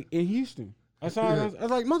 like in Houston. I saw it. I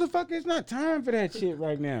was like, motherfucker, it's not time for that shit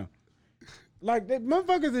right now. Like that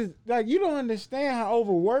motherfuckers is like, you don't understand how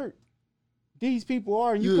overworked these people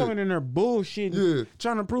are. You coming in there bullshitting,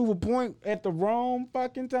 trying to prove a point at the wrong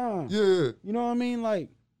fucking time. Yeah. You know what I mean? Like,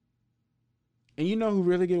 and you know who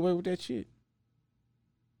really get away with that shit?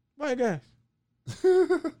 White guys.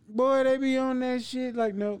 Boy, they be on that shit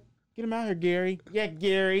like, no, get him out here, Gary. Yeah,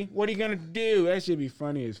 Gary, what are you gonna do? That shit be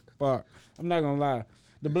funny as fuck. I'm not gonna lie.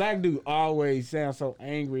 The black dude always sounds so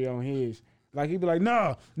angry on his. Like, he'd be like,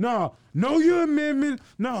 no, your amendment.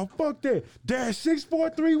 No, fuck that. Dash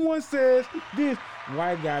 6431 says this.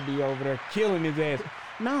 White guy be over there killing his ass.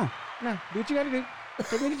 No, do what you gotta do.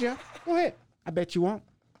 Take me to jail. Go ahead. I bet you won't.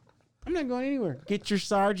 I'm not going anywhere. Get your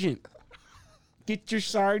sergeant.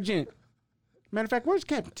 Matter of fact, where's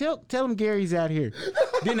Captain? Tell him Gary's out here.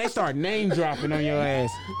 Then they start name dropping on your ass.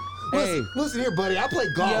 Listen here, buddy. I play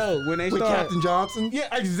golf with Captain Johnson. Yeah,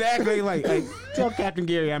 exactly. Like, tell Captain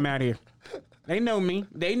Gary I'm out here. They know me.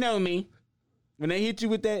 When they hit you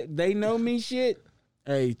with that, they know me shit.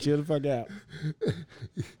 Hey, chill the fuck out.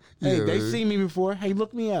 They see me before. Hey,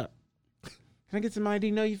 look me up. Can I get some ID?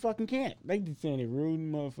 No, you fucking can't. They just saying it rude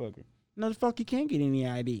motherfucker. No, the fuck you can't get any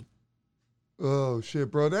ID. Oh shit,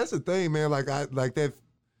 bro. That's the thing, man. Like that.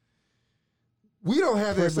 We don't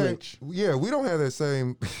have privilege. That same. Yeah, we don't have that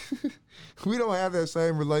same. We don't have that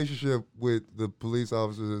same relationship with the police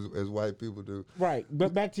officers as white people do. Right,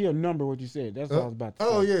 but back to your number, what you said. That's what I was about to say.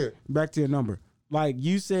 Oh yeah. Back to your number. Like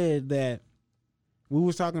you said that we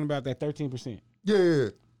was talking about that 13%.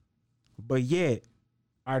 Yeah. But yet,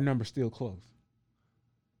 our number's still close.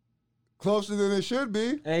 Closer than it should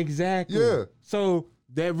be. Exactly. Yeah. So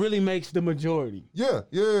that really makes the majority. Yeah.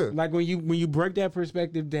 Like when you break that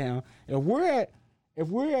perspective down, if we're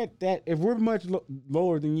much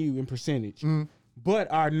lower than you in percentage,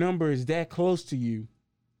 but our number is that close to you,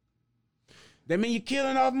 that means you're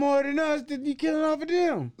killing off more than us than you're killing off of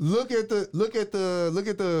them. Look at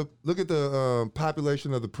the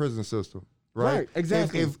population of the prison system, right?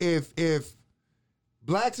 Exactly. If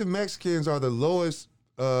blacks and Mexicans are the lowest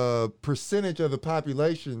percentage of the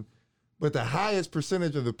population, but the highest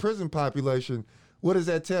percentage of the prison population, what does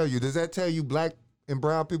that tell you? Does that tell you black and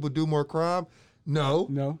brown people do more crime?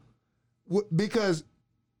 No. Because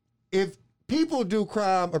if people do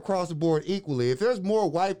crime across the board equally, if there's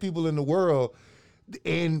more white people in the world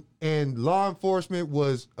and law enforcement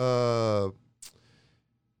was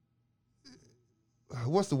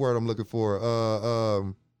what's the word I'm looking for?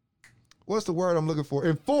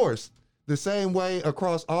 Enforced the same way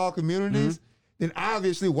across all communities, then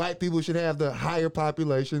obviously white people should have the higher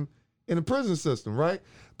population in the prison system, right?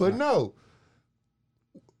 But no,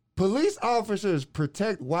 police officers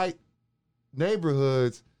protect white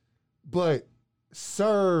neighborhoods, but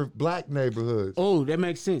serve black neighborhoods. Oh, that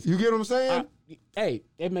makes sense. You get what I'm saying?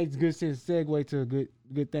 That makes good sense. Segue to a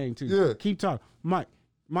good thing too. Yeah. Keep talking.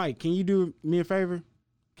 Mike, can you do me a favor?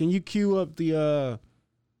 Can you cue up the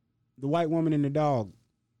white woman and the dog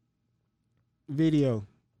video?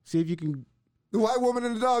 See if you can. The white woman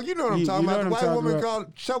and the dog. You know what I'm talking about. The white woman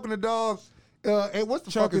called choking the dog. And what's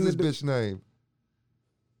the fuck is this bitch name?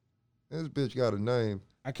 This bitch got a name.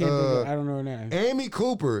 I can't think of, I don't know her name. Amy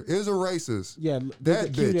Cooper is a racist. Yeah,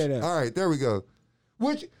 that bitch. That up. All right, there we go.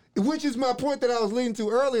 Which Which is my point that I was leading to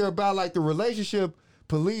earlier about like the relationship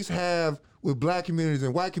police have with black communities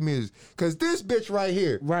and white communities. Because this bitch right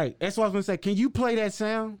here. Right. That's what I was going to say. Can you play that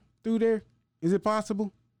sound through there? Is it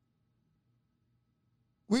possible?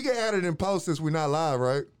 We can add it in post since we're not live,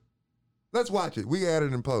 right? Let's watch it. We can add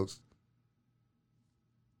it in post.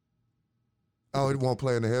 Oh, it won't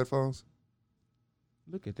play in the headphones?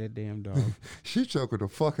 Look at that damn dog. She choking the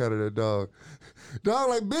fuck out of that dog. Dog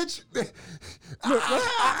like, bitch.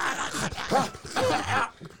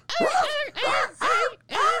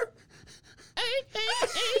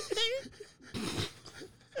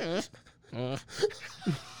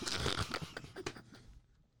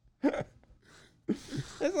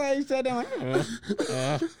 That's why he said that.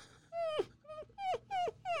 Like,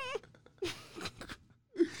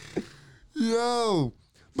 Yo.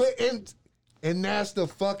 But, and that's the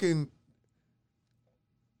fucking,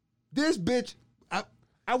 this bitch.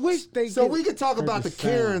 I wish they. So we could talk about the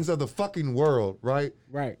Karens of the fucking world, right?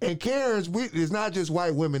 Right. And Karens, it's not just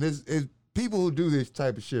white women. It's people who do this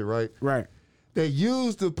type of shit, right? Right. They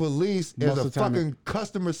use the police as a fucking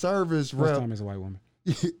customer service rep. Most time it's a white woman.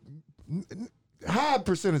 High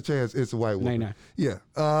percentage chance it's a white woman. 99. Yeah.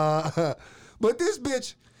 But this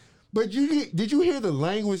bitch. But did you hear the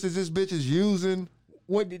language that this bitch is using?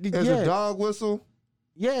 What as a dog whistle?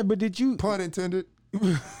 Yeah, but did you? Pun intended.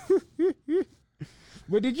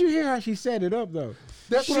 But did you hear how she set it up though?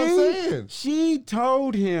 That's what I'm saying. She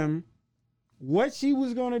told him what she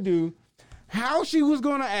was gonna do, how she was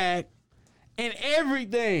gonna act, and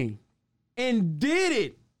everything, and did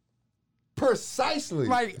it precisely.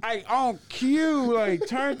 Like on cue, like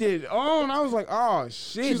turned it on. I was like, oh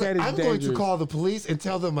shit, that is I'm dangerous. going to call the police and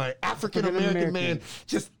tell them an African American man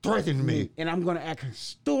just threatened me. And I'm gonna act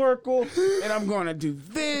historical, and I'm gonna do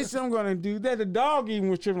this, I'm gonna do that. The dog even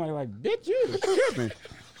was tripping like bitch, you was tripping.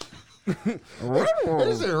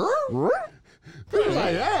 Is it her? He was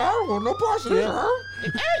like, I don't want no parts of this.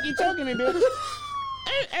 Hey, you choking me, bitch.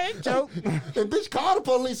 Hey, choke. And bitch, call the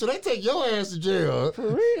police so they take your ass to jail. For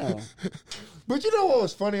real. But you know what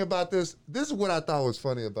was funny about this? This is what I thought was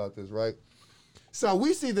funny about this, right? So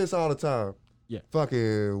we see this all the time. Yeah.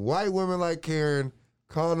 Fucking white women like Karen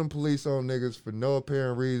calling police on niggas for no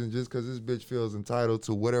apparent reason just because this bitch feels entitled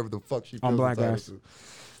to whatever the fuck she feels entitled to.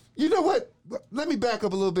 You know what? Let me back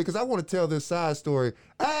up a little bit because I want to tell this side story.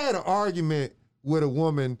 I had an argument with a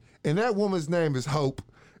woman, and that woman's name is Hope.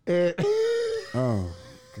 And oh,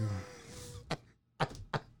 God.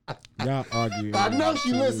 Y'all argue. I know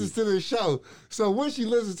she listens to the show. So when she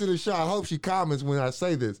listens to the show, I hope she comments when I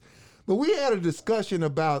say this. But we had a discussion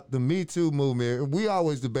about the Me Too movement. And we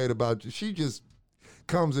always debate about it. She just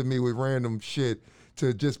comes at me with random shit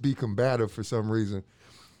to just be combative for some reason.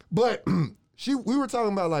 But we were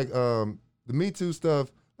talking about like the Me Too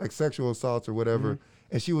stuff, like sexual assaults or whatever. Mm-hmm.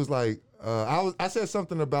 And she was like, I said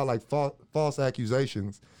something about like false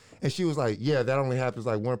accusations. And she was like, yeah, that only happens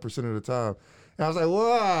like 1% of the time. And I was like,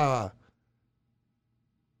 wow.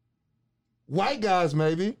 White guys,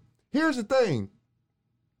 maybe. Here's the thing.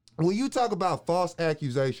 When you talk about false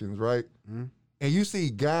accusations, right? Mm-hmm. And you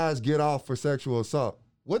see guys get off for sexual assault,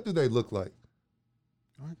 what do they look like?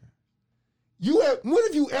 Okay. When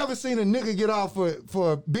have you ever seen a nigga get off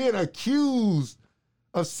for being accused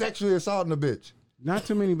of sexually assaulting a bitch? Not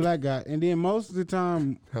too many black guys. And then most of the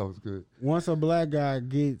time, that was good. Once a black guy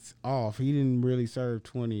gets off, he didn't really serve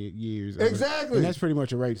 20 years. Exactly. And that's pretty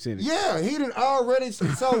much a rape sentence. Yeah, he didn't already. So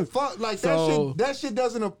fuck, like that shit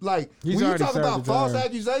doesn't like. When you talk about false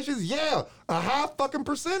accusations, yeah, a high fucking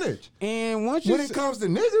percentage. And when it comes to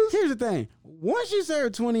niggas, here's the thing: once you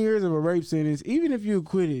serve 20 years of a rape sentence, even if you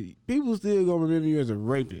acquitted, people still gonna remember you as a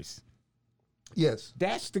rapist. Yes,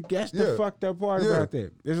 that's the fucked up part about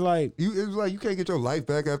that. It's like you can't get your life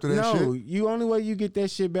back after that shit. No, you only way you get that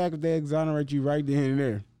shit back if they exonerate you right then and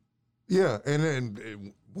there. Yeah, and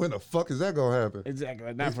then when the fuck is that gonna happen?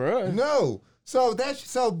 Exactly, not for us. No,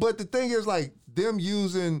 but the thing is like them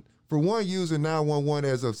using 911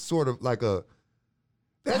 as a sort of like a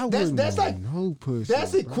that's like no pussy.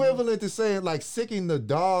 That's equivalent to saying like sicking the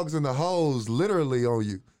dogs and the hoes literally on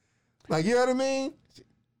you. Like, you know what I mean?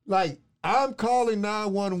 Like, I'm calling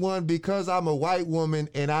 911 because I'm a white woman,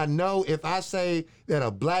 and I know if I say that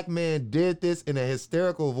a black man did this in a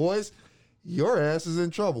hysterical voice, your ass is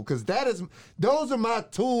in trouble. Because those are my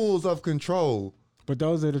tools of control. But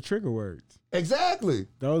those are the trigger words. Exactly.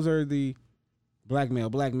 Those are the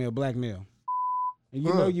blackmail. And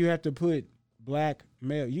you know you have to put black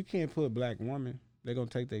male. You can't put black woman. They're going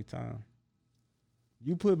to take their time.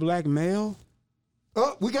 You put black male.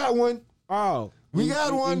 Oh, we got one. Oh. We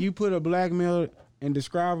got one. And you put a black male and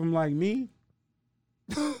describe him like me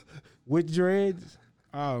with dreads.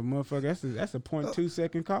 Oh, motherfucker, that's a 0.2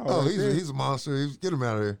 second call. Oh, right he's a monster. Get him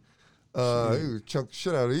out of here. He would choke the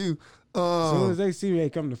shit out of you. As soon as they see me, they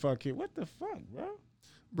come to fuck here. What the fuck, bro?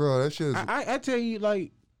 Bro, that shit is... I tell you,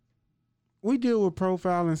 like, we deal with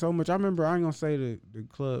profiling so much. I remember, I ain't gonna say the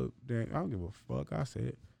club that I don't give a fuck. I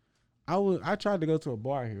said I tried to go to a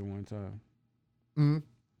bar here one time. Mm-hmm.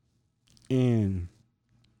 And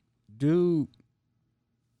dude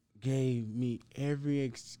gave me every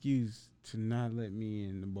excuse to not let me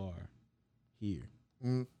in the bar here.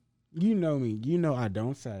 Mm-hmm. You know me. You know I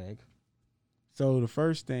don't sag. So the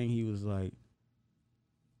first thing he was like,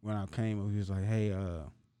 when I came up, he was like, hey,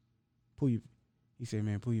 he said,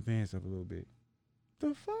 man, pull your pants up a little bit.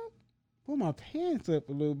 The fuck? Pull my pants up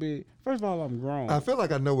a little bit. First of all, I'm grown. I feel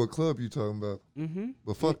like I know what club you talking about. Mm-hmm.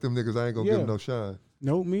 But fuck them niggas, I ain't gonna give them no shine.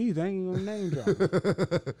 Nope, me either. I ain't gonna name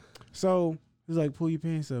drop. So he was like, pull your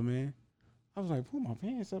pants up, man. I was like, pull my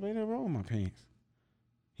pants up. Ain't nothing wrong with my pants.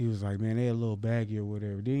 He was like, man, they a little baggy or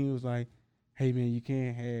whatever. Then he was like, hey, man, you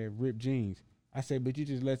can't have ripped jeans. I said, but you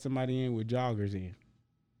just let somebody in with joggers in.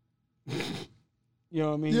 You know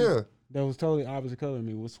what I mean? Yeah. That was totally opposite color of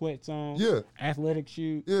me. With sweats on, athletic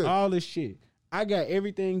shoes, all this shit. I got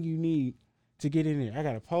everything you need to get in there. I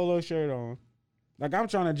got a polo shirt on. Like, I'm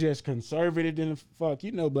trying to just conservative than the fuck.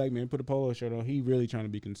 You know, black man put a polo shirt on. He really trying to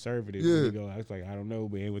be conservative. Yeah. When he go, I was like, I don't know,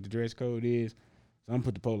 man, what the dress code is. So I'm gonna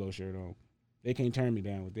put the polo shirt on. They can't turn me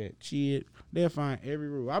down with that. Shit, they'll find every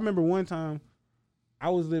rule. I remember one time I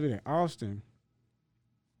was living in Austin,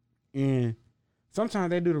 and sometimes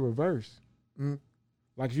they do the reverse. Mm-hmm.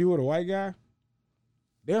 Like, if you were the white guy,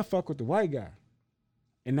 they'll fuck with the white guy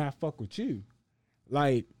and not fuck with you.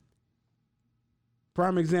 Like,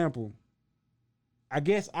 prime example, I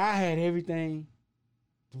guess I had everything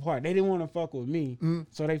to part. They didn't want to fuck with me,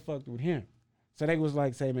 so they fucked with him. So they was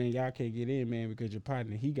like, say, man, y'all can't get in, man, because your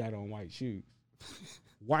partner, he got on white shoes.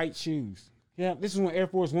 White shoes. Yeah, this is when Air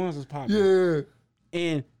Force Ones was popular. Yeah.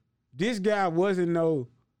 And this guy wasn't no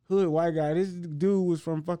hood white guy. This dude was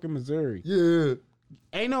from fucking Missouri. Yeah.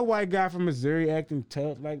 Ain't no white guy from Missouri acting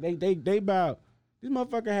tough. Like, they about, this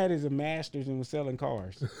motherfucker had his master's and was selling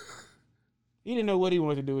cars. He didn't know what he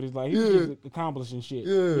wanted to do with his life. He was just accomplishing shit.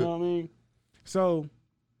 Yeah. You know what I mean? So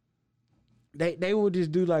they would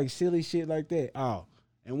just do like silly shit like that. Oh,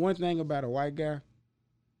 and one thing about a white guy,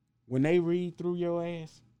 when they read through your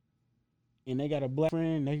ass and they got a black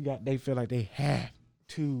friend, they feel like they have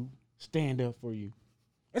to stand up for you.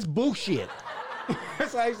 That's bullshit.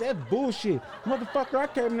 That's like, that's bullshit. Motherfucker, I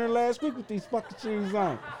came in there last week with these fucking shoes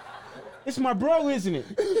on. It's my bro, isn't it?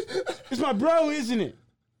 It's my bro, isn't it?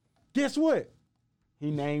 Guess what?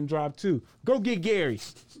 He name dropped too. Go get Gary.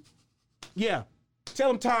 Yeah. Tell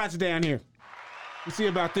him Todd's down here. You see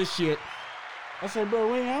about this shit. I said,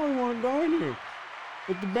 bro, I don't want to go in here.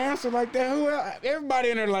 If the bouncer like that, who else? Everybody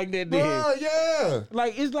in there like that. Bro, yeah.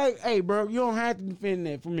 Like, it's like, hey, bro, you don't have to defend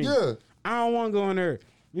that for me. Yeah. I don't want to go in there.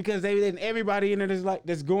 Because everybody in there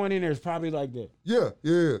that's going in there is probably like that. Yeah,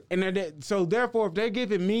 yeah. And so therefore, if they're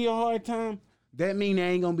giving me a hard time, that mean there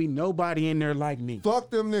ain't gonna be nobody in there like me. Fuck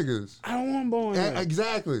them niggas. I don't want boy in there.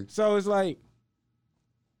 Exactly. So it's like,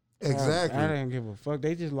 exactly. I didn't give a fuck.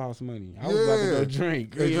 They just lost money. I was about to go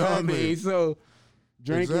drink. You know what I mean? So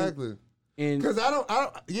drinking. Exactly. Because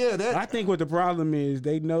I think what the problem is,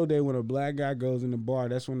 they know that when a black guy goes in the bar,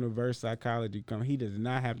 that's when reverse psychology comes. He does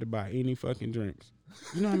not have to buy any fucking drinks.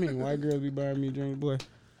 You know what I mean? White girls be buying me drinks, boy.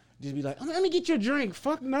 Just be like, oh, let me get you a drink.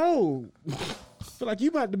 Fuck no. Feel like you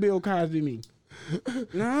about to Bill Cosby me.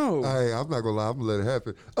 No. Hey, I'm not gonna lie. I'm gonna let it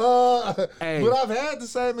happen. Hey. But I've had the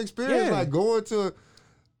same experience, like going to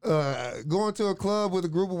a club with a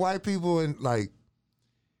group of white people, and like,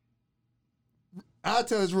 I'll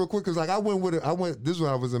tell this real quick because like this is when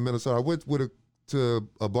I was in Minnesota. I went to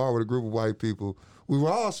a bar with a group of white people. We were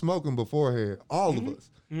all smoking beforehand, all of us,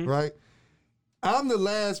 right? I'm the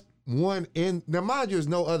last one in. Now, mind you, there's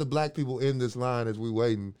no other black people in this line as we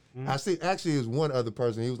waiting. I see, actually, there's one other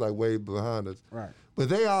person. He was like way behind us. Right. But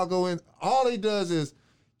they all go in. All he does is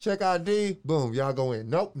check ID. Boom, y'all go in.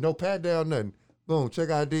 Nope, no pat down, nothing. Boom, check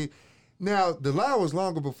ID. Now, the line was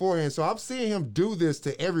longer beforehand, so I'm seeing him do this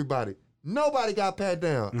to everybody. Nobody got pat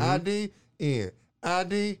down. ID in.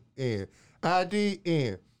 ID in. ID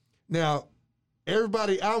in. Now,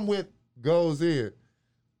 everybody I'm with goes in.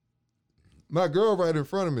 My girl right in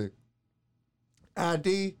front of me.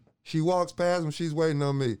 ID, she walks past when she's waiting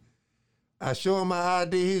on me. I show him my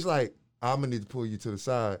ID. He's like, I'm going to need to pull you to the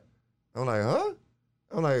side. I'm like, huh?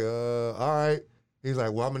 I'm like, all right. He's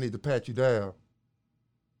like, well, I'm going to need to pat you down.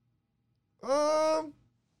 All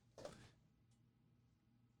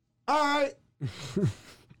right.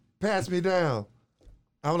 Pass me down.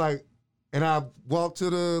 I'm like, And I walked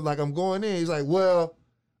to I'm going in. He's like, well,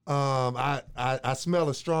 I smell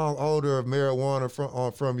a strong odor of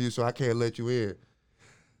marijuana from you, so I can't let you in.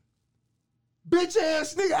 Bitch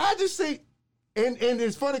ass nigga, I just see, and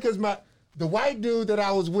it's funny because the white dude that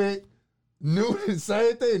I was with knew the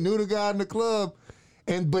same thing, knew the guy in the club,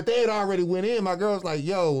 but they had already went in. My girl was like,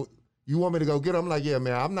 yo, you want me to go get him? I'm like, yeah,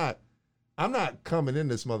 man, I'm not coming in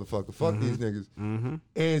this motherfucker. Fuck these niggas. Mm-hmm.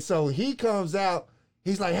 And so he comes out.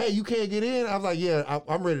 He's like, hey, you can't get in? I was like, yeah,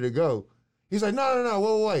 I'm ready to go. He's like,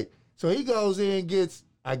 no, wait. So he goes in, gets,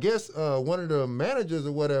 I guess, one of the managers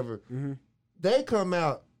or whatever. Mm-hmm. They come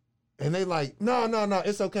out, and they like, no,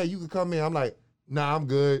 it's okay. You can come in. I'm like, nah, I'm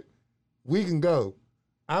good. We can go.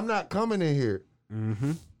 I'm not coming in here.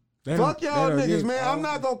 Mm-hmm. Fuck y'all niggas, man. I'm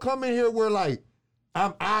not going to come in here where, like,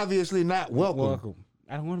 I'm obviously not welcome.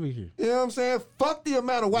 I don't want to be here. You know what I'm saying? Fuck the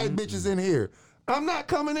amount of white bitches in here. I'm not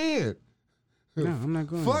coming in. No, I'm not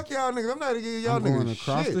going. Fuck y'all niggas. I'm not giving y'all niggas going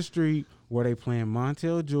across the street where they playing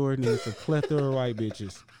Montel Jordan and it's a plethora of white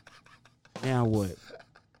bitches. Now what?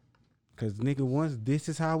 Because nigga, once This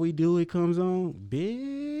Is How We Do It comes on,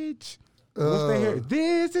 bitch. Once they hear,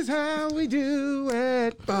 this is how we do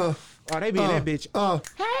it. They be in that bitch.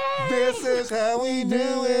 Hey, this is how we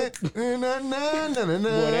do it. Boy,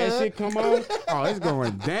 that shit come on. Oh, it's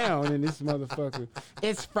going down in this motherfucker.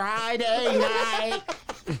 It's Friday night.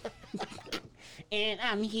 And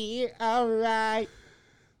I'm here, all right.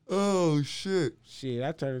 Oh, shit. Shit,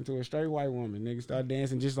 I turned into a straight white woman. Niggas start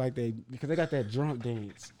dancing just like because they got that drunk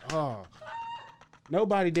dance. Oh.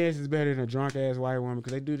 Nobody dances better than a drunk-ass white woman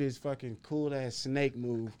because they do this fucking cool-ass snake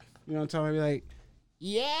move. You know what I'm talking about? Like,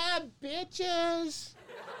 yeah, bitches.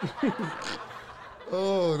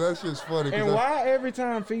 Oh, that's just funny. And why every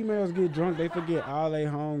time females get drunk, they forget all they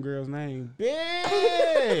homegirls' name?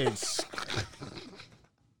 Bitch!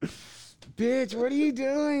 Bitch, what are you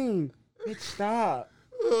doing? Bitch, stop.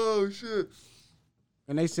 Oh, shit.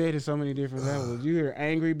 And they say it in so many different levels. You hear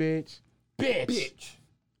angry bitch. Bitch. Bitch.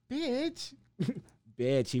 Bitch.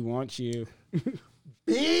 Bitch, he wants you. Bitch.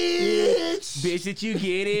 Bitch, did you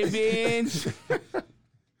get it, bitch?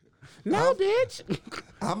 No, bitch.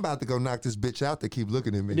 I'm about to go knock this bitch out that keep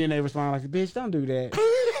looking at me. Then they respond like, bitch, don't do that.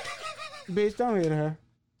 Bitch, don't hit her.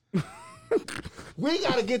 We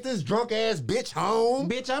gotta get this drunk ass bitch home.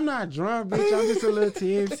 Bitch, I'm not drunk, bitch. I'm just a little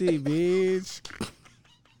tipsy, bitch.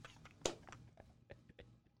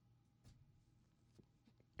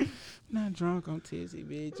 Not drunk, I'm tipsy,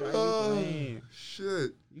 bitch. Why you playing?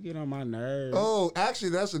 Shit. You get on my nerves. Oh, actually,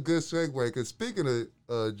 that's a good segue. Because speaking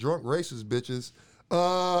of drunk racist bitches,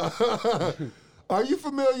 are you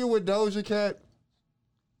familiar with Doja Cat?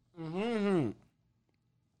 Mm-hmm.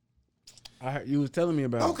 I heard you was telling me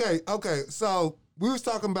about it. Okay. So we was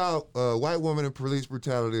talking about white women and police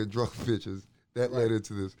brutality and drunk bitches. That led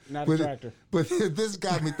into this. Not a tractor. But this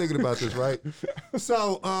got me thinking about this, right?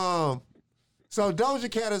 So Doja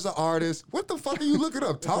Cat is an artist. What the fuck are you looking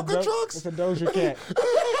up? Tonka trucks? It's a Doja Cat.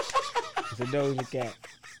 It's a Doja Cat.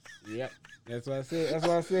 Yep. That's what I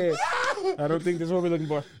said. I don't think that's what we're looking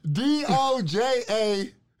for.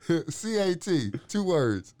 Dojacat. 2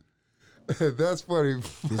 words. That's funny.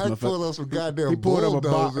 I pulled up some goddamn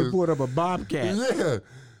bulldozers. He pulled up a bobcat. Yeah.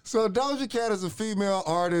 So Doja Cat is a female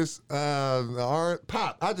artist,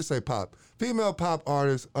 pop. I just say pop. Female pop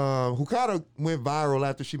artist who kind of went viral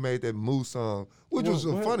after she made that Moo song, which was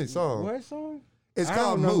a funny song. What song? It's I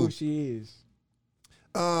called don't know Moo. who she is.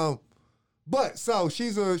 But so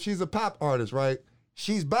she's a pop artist, right?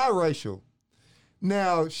 She's biracial.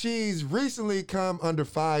 Now she's recently come under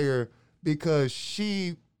fire because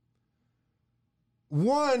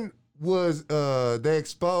was they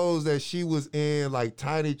exposed that she was in like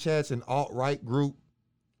Tiny Chat's an alt-right group.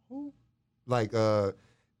 Who? Like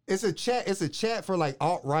it's a chat for like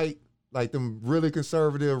alt-right, like them really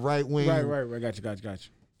conservative right-wing. Right. Got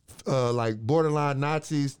you. Like borderline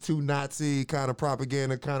Nazis, too Nazi kind of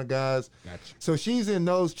propaganda kind of guys. Gotcha. So she's in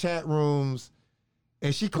those chat rooms,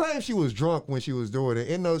 and she claims she was drunk when she was doing it.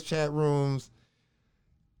 In those chat rooms,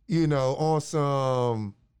 on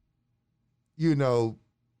some,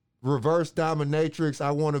 reverse dominatrix.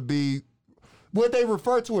 I want to be what they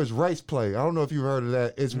refer to as race play. I don't know if you've heard of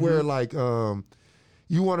that. It's where like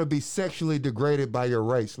you want to be sexually degraded by your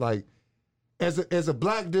race. Like as a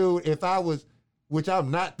black dude, if I was, which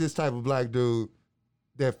I'm not this type of black dude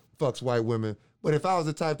that fucks white women, but if I was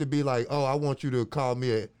the type to be like, oh, I want you to call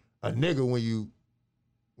me a nigga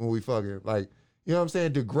when we fucking, like, you know what I'm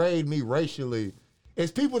saying, degrade me racially.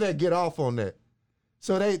 It's people that get off on that.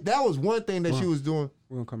 So that was one thing that she was doing.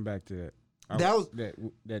 We're gonna come back to that. That was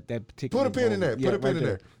that particular. Put a pin in there. Put a pin in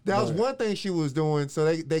there. That was one thing she was doing.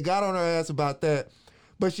 So they got on her ass about that.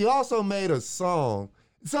 But she also made a song.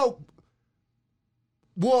 So,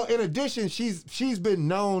 well, in addition, she's been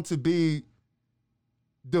known to be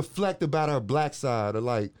deflect about her black side, or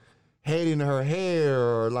like hating her hair,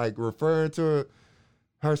 or like referring to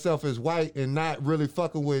herself as white and not really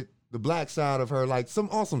fucking with the black side of her, like some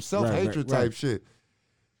self-hatred type shit.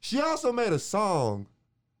 She also made a song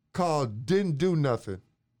called Didn't Do Nothing,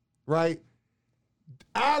 right?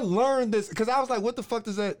 I learned this because I was like, what the fuck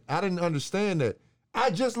does that? I didn't understand that. I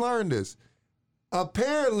just learned this.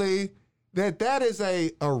 Apparently, that is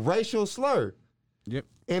a racial slur. Yep.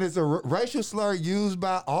 And it's a racial slur used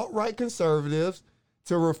by alt-right conservatives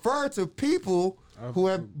to refer to people who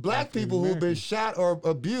have black people who've been shot or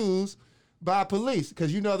abused by police.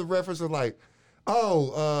 Because you know the reference of like, he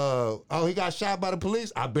got shot by the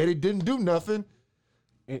police. I bet he didn't do nothing.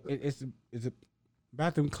 It's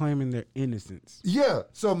about them claiming their innocence. Yeah,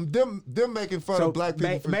 so them making fun of black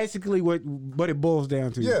people. Basically, what it boils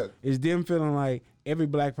down to is them feeling like every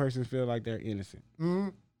black person feel like they're innocent. Mm-hmm.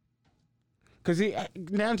 Because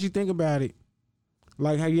now that you think about it,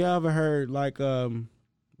 like, have you ever heard like when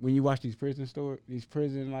you watch these prison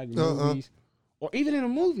like movies, or even in a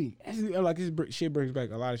movie, like this shit brings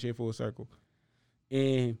back a lot of shit full circle.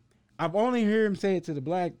 And I've only heard him say it to the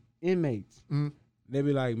black inmates. Mm-hmm. They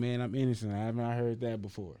be like, "Man, I'm innocent. I haven't heard that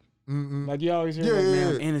before." Mm-hmm. Like you always hear,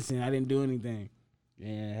 "Man, I'm innocent. I didn't do anything."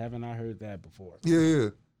 Yeah, haven't I heard that before?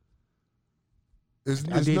 Yeah.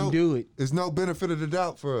 I didn't do it. It's no benefit of the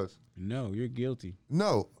doubt for us. No, you're guilty.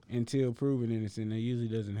 No. Until proven innocent, that usually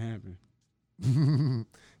doesn't happen.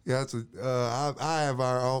 Yeah, I have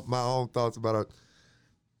my own thoughts about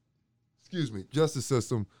justice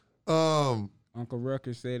system. Uncle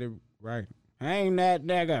Rucker said it right. Hang that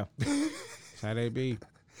nigga. That's how they be.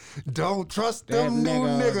 Don't trust them new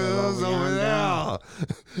niggas over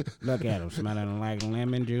there. Look at them smelling like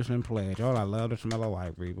lemon juice and pledge. Oh, I love the smell of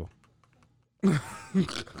white people.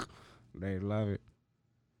 They love it.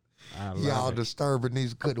 Y'all disturbing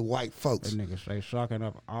these good white folks. That nigga say sucking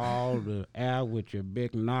up all the air with your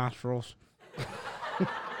big nostrils.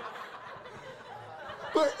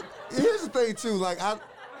 But here's the thing too. Like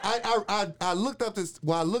I looked up this.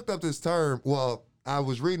 Well, I looked up this term. Well, I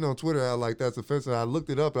was reading on Twitter how like that's offensive. I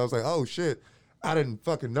looked it up and I was like, oh shit, I didn't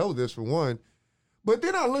fucking know this for one. But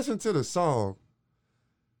then I listened to the song.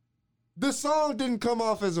 The song didn't come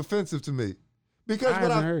off as offensive to me because I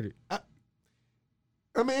haven't heard it.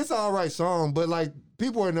 I mean, it's an all right song, but like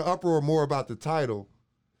people are in the uproar more about the title,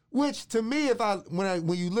 which to me,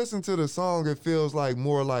 when you listen to the song, it feels like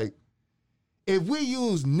more like if we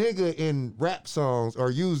use nigga in rap songs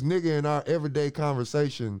or use nigga in our everyday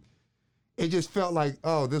conversation, it just felt like,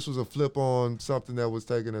 oh, this was a flip on something that was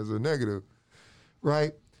taken as a negative,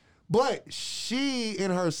 right? But she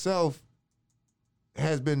in herself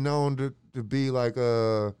has been known to be like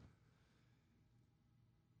a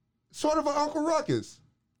sort of an Uncle Ruckus.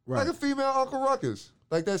 Right. Like a female Uncle Ruckus.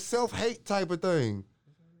 Like that self-hate type of thing.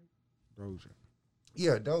 Doja.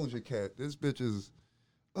 Yeah, Doja Cat. This bitch is...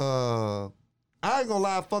 I ain't gonna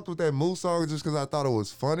lie, I fucked with that Moose song just because I thought it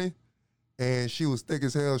was funny. And she was thick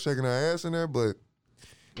as hell shaking her ass in there, but...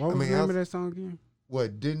 What was the name of that song again?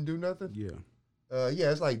 What, Didn't Do Nothing? Yeah. Yeah,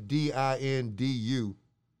 it's like D-I-N-D-U.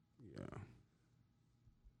 Yeah.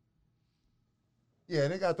 Yeah,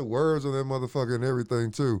 and they got the words on that motherfucker and everything,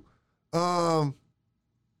 too.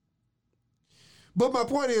 But my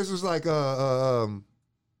point is like the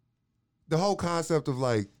whole concept of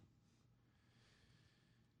like,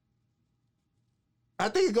 I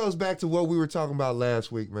think it goes back to what we were talking about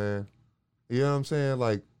last week, man. You know what I'm saying?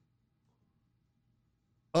 Like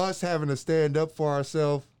us having to stand up for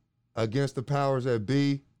ourselves against the powers that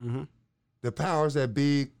be. Mm-hmm. The powers that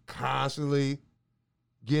be constantly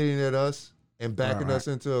getting at us and backing us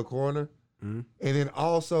into a corner. Mm-hmm. And then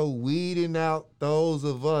also weeding out those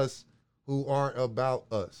of us who aren't about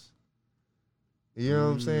us. You know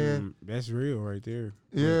what I'm saying? That's real right there.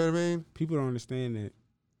 You know what I mean? People don't understand that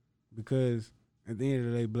because at the end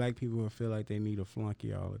of the day, black people will feel like they need a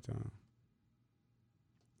flunky all the time.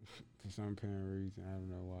 For some apparent reason, I don't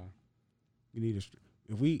know why. You need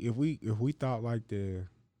if we thought like the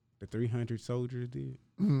 300 soldiers did.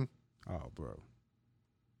 Mm-hmm. Oh, bro,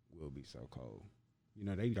 we'll be so cold. You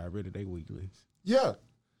know they got rid of their weaklings. Yeah.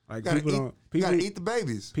 Like gotta eat the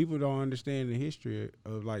babies. People don't understand the history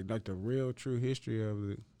of like the real true history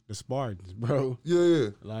of the Spartans, bro. Yeah.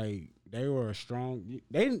 Like they were a strong.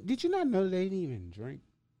 Did you not know they didn't even drink?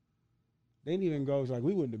 They didn't even go. It's like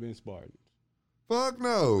we wouldn't have been Spartans. Fuck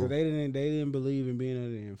no. They didn't believe in being under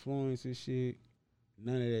the influence and shit.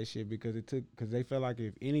 None of that shit because they felt like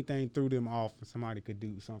if anything threw them off, somebody could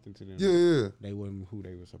do something to them. Yeah. They weren't who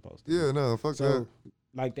they were supposed to. Yeah, be. No, fuck that.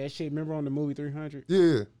 Like that shit, remember on the movie 300?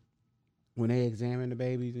 Yeah. When they examine the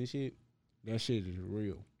babies and shit? That shit is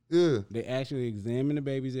real. Yeah. They actually examine the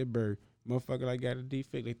babies at birth. Motherfucker like got a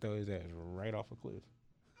defect, they throw his ass right off a cliff.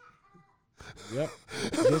 Yep.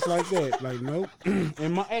 Just like that. Like, nope.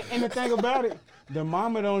 And the thing about it, the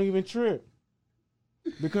mama don't even trip.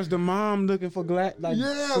 Because the mom looking for we got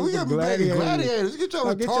to be making gladiators. Get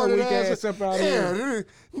your retarded ass up out here.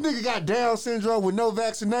 Nigga got Down syndrome with no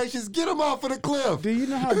vaccinations. Get him off of the cliff. Do you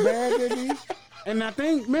know how bad that is? And I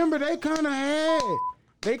think, remember, they kind of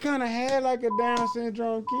had like a Down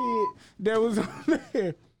syndrome kid that was on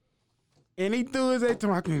there. And he threw his head to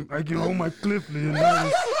him, I can hold my cliff,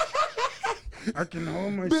 Leonidas. I can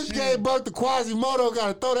hold my bitch shit. Gave birth to Quasimodo. Got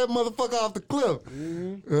to throw that motherfucker off the cliff.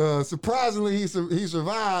 Mm-hmm. Surprisingly, he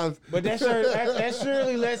survived. But that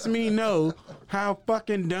surely lets me know how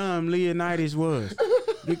fucking dumb Leonidas was.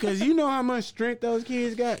 Because you know how much strength those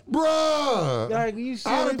kids got? Bruh! Like, you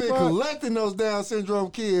I'd have been collecting those Down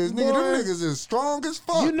syndrome kids. Nigga, them niggas is strong as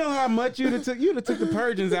fuck. You know how much you'd have took the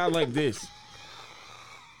Persians out like this.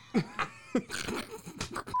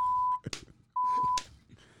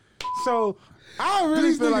 So I really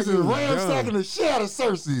these feel niggas like is ransacking the shit out of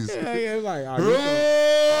Cersei's. Yeah, like,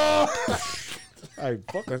 hey,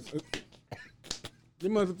 fuck us.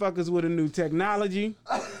 Them motherfuckers with a new technology.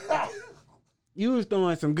 You was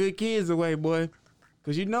throwing some good kids away, boy.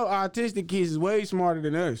 Cause you know autistic kids is way smarter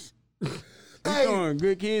than us. Hey, throwing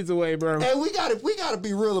good kids away, bro. Hey, we gotta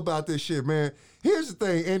be real about this shit, man. Here's the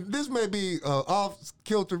thing, and this may be off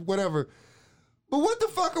kilter, whatever. But what the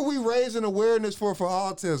fuck are we raising awareness for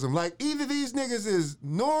autism? Like, either these niggas is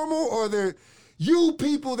normal or they're you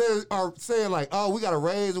people that are saying like, oh, we gotta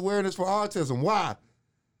raise awareness for autism. Why?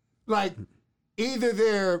 Like,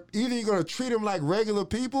 either you're gonna treat them like regular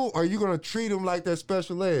people or you're gonna treat them like they're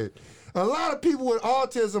special ed. A lot of people with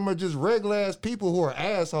autism are just regular ass people who are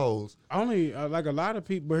assholes. Only like a lot of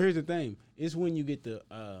people, but here's the thing: it's when you get the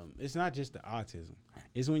it's not just the autism;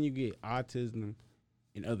 it's when you get autism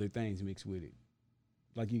and other things mixed with it.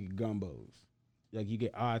 Like you get gumbos, like you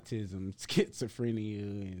get autism, schizophrenia,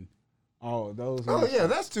 and all those. Oh yeah,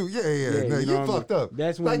 that's too. Yeah. No, you fucked up.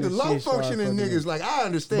 That's when like the low functioning niggas. Like I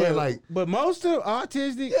understand. But most of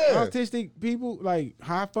autistic people, like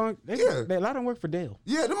high funk, a lot of them work for Dell.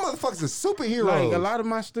 Yeah, them motherfuckers are superheroes. Like a lot of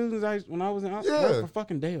my students, when I was in work for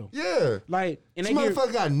fucking Dell. Yeah, like and this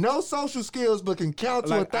motherfucker got no social skills, but can count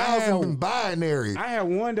to 1,000 in binary. I had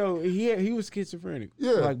one though. He was schizophrenic.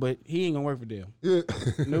 Yeah, like but he ain't gonna work for Dell. Yeah,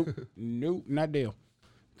 nope, not Dell.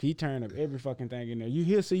 He turned up every fucking thing in there.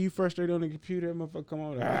 He'll see you frustrated on the computer, that motherfucker come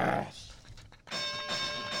on.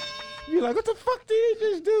 You're like, what the fuck did he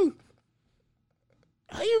just do?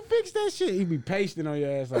 How you fix that shit? He be pasting on your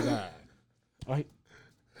ass like,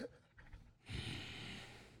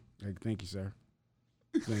 thank you, sir.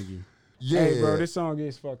 Thank you. Yeah. Hey, bro, this song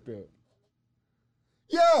gets fucked up.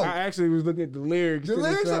 Yo. I actually was looking at the lyrics. The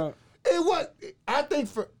lyrics are, I think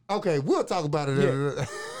we'll talk about it. Yeah.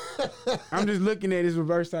 I'm just looking at this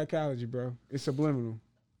reverse psychology, bro. It's subliminal.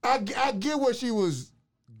 I get where she was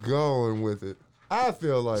going with it. I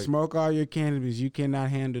feel like smoke all your cannabis. You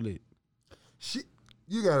cannot handle it. She's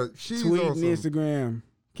tweet on Instagram.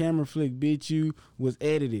 Camera flick, bitch. You was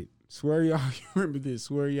edited. Swear y'all remember this.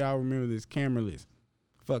 Swear y'all remember this. Cameraless.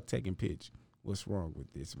 Fuck taking pitch. What's wrong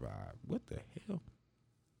with this vibe? What the hell?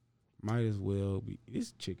 Might as well be.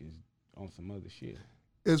 This chick is on some other shit.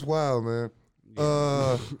 It's wild, man.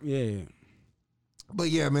 Yeah. But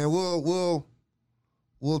yeah, man, we'll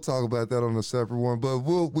talk about that on a separate one. But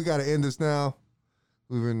we gotta end this now.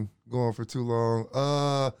 We've been going for too long.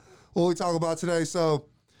 What we talk about today? So,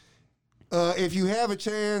 if you have a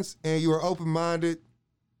chance and you are open-minded,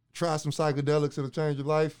 try some psychedelics. It'll change your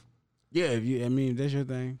life. Yeah, if that's your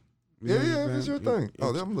thing. Yeah, it's your thing.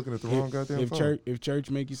 I'm looking at the wrong goddamn phone. If church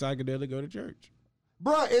make you psychedelic, go to church.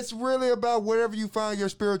 Bruh, it's really about whatever you find your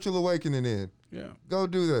spiritual awakening in. Yeah. Go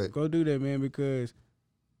do that. Go do that, man, because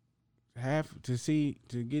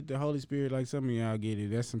to get the Holy Spirit like some of y'all get it,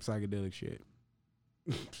 that's some psychedelic shit.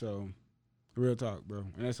 So, real talk, bro.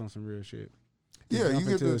 And that's on some real shit. Yeah, you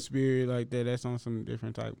get to a spirit like that, that's on some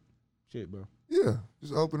different type shit, bro. Yeah.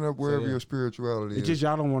 Just open up wherever your spirituality is. It's just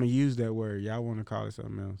y'all don't want to use that word. Y'all want to call it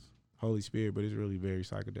something else. Holy Spirit, but it's really very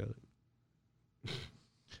psychedelic.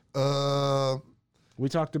 We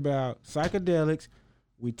talked about psychedelics.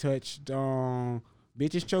 We touched on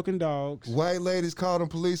bitches choking dogs. White ladies calling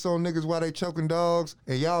police on niggas while they choking dogs.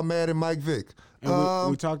 And y'all mad at Mike Vick. And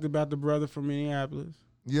we talked about the brother from Minneapolis.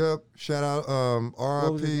 Yep. Shout out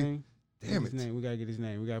RIP. Damn it. We got to get his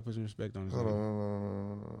name. We got to put some respect on his name.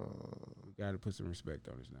 We got to put some respect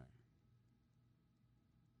on his name.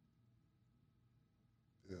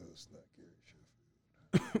 It's not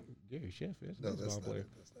Gary Sheffield. Gary Sheffield. No, that's not it.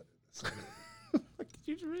 That's not it. What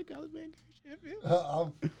did you really call his man Gary Sheffield?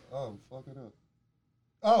 I'm fucking up.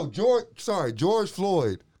 Oh, George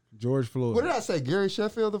Floyd. George Floyd. What did I say? Gary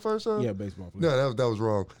Sheffield the first time? Yeah, baseball player. No, that was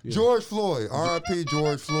wrong. Yeah. George Floyd. R.I.P.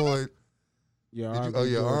 George Floyd. Yeah,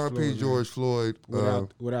 R.I.P. George Floyd.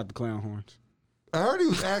 Without the clown horns. I heard he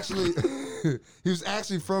was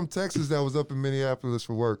actually from Texas that was up in Minneapolis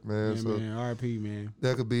for work, man. Yeah, so man, R.I.P. man.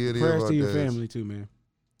 That could be it. Prayers to your family too, man.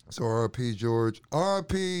 So R.I.P. George.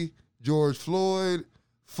 R.I.P. George Floyd.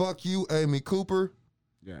 Fuck you, Amy Cooper.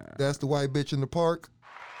 Yeah. That's the white bitch in the park.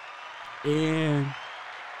 And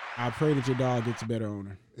I pray that your dog gets a better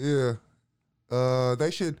owner. Yeah.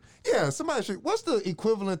 They should. Yeah, somebody should. What's the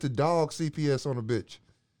equivalent to dog CPS on a bitch?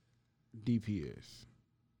 DPS.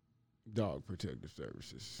 Dog Protective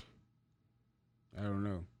Services. I don't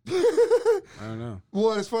know. I don't know.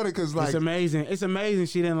 Well, it's funny because like it's amazing. It's amazing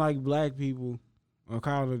she didn't like black people or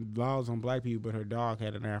call the laws on black people, but her dog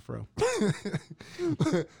had an afro.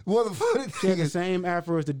 Well, the funny thing she had the same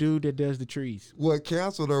afro as the dude that does the trees. What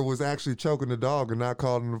canceled her was actually choking the dog and not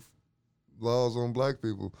calling the laws on black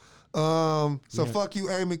people. Fuck you,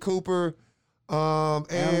 Amy Cooper.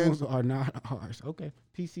 And animals are not ours. Okay.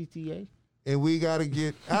 PCTA. And we got to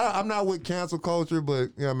get, I'm not with cancel culture, but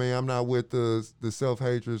I'm not with the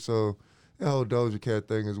self-hatred. So the whole Doja Cat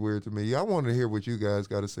thing is weird to me. I want to hear what you guys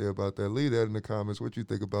got to say about that. Leave that in the comments. What you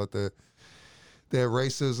think about that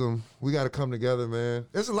racism. We got to come together, man.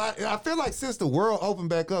 It's a lot. I feel like since the world opened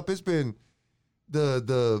back up, it's been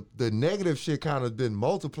the negative shit kind of been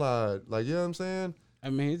multiplied. Like, you know what I'm saying? I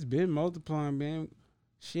mean, it's been multiplying, man.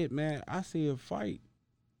 Shit, man. I see a fight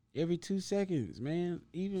every 2 seconds, man.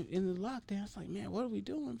 Even in the lockdown, it's like, man, what are we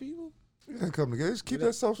doing, people? Yeah, come together. Just keep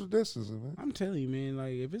that social distancing, man. I'm telling you, man,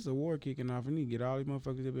 like, if it's a war kicking off, we need to get all these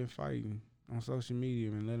motherfuckers that been fighting on social media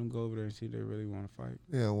and let them go over there and see if they really want to fight.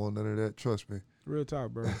 Yeah, I don't want none of that. Trust me. Real talk,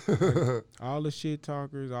 bro. Like, all the shit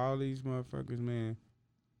talkers, all these motherfuckers, man,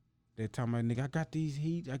 they're talking about, nigga, I got these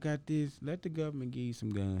heat, I got this. Let the government give you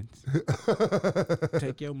some guns.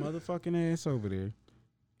 Take your motherfucking ass over there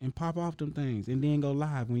and pop off them things and then go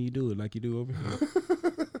live when you do it like you do over here.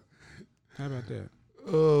 How about that?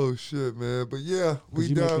 Oh, shit, man. But, yeah,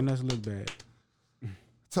 we done. Making us look bad.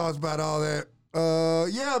 Talked about all that.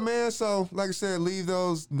 Yeah, man. So, like I said, leave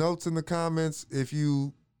those notes in the comments if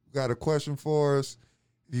you got a question for us.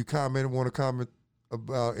 If you want to comment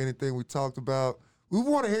about anything we talked about. We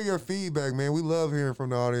want to hear your feedback, man. We love hearing from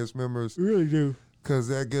the audience members. We really do. Because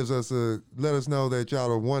that gives us let us know that y'all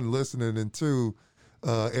are, one, listening, and two,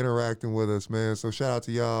 interacting with us, man. So shout out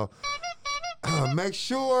to y'all. Make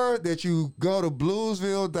sure that you go to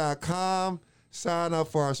bluesville.com, sign up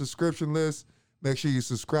for our subscription list. Make sure you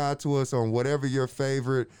subscribe to us on whatever your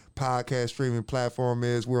favorite podcast streaming platform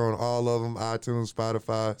is. We're on all of them: iTunes,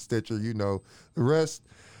 Spotify, Stitcher, you know the rest.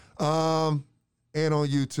 And on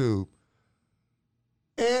YouTube.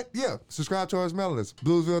 And yeah, subscribe to our mailing list.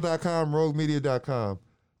 Bluesville.com,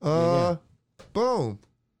 roguemedia.com. Boom.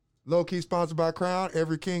 Low key sponsored by Crown.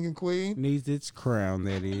 Every king and queen needs its crown,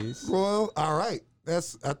 that is. Royal. All right. I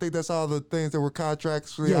think that's all the things that we're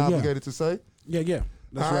contractually obligated to say. Yeah.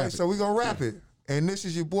 All right, so we're going to wrap it. And this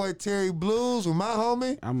is your boy Terry Blues with my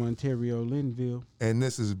homie. I'm Ontario Linville. And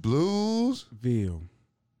this is Bluesville.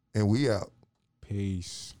 And we out.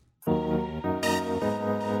 Peace.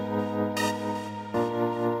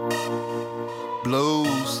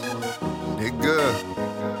 Blues,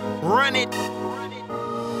 nigga, run it.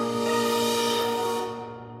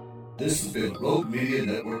 This has been Rogue Media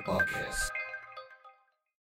Network Podcast.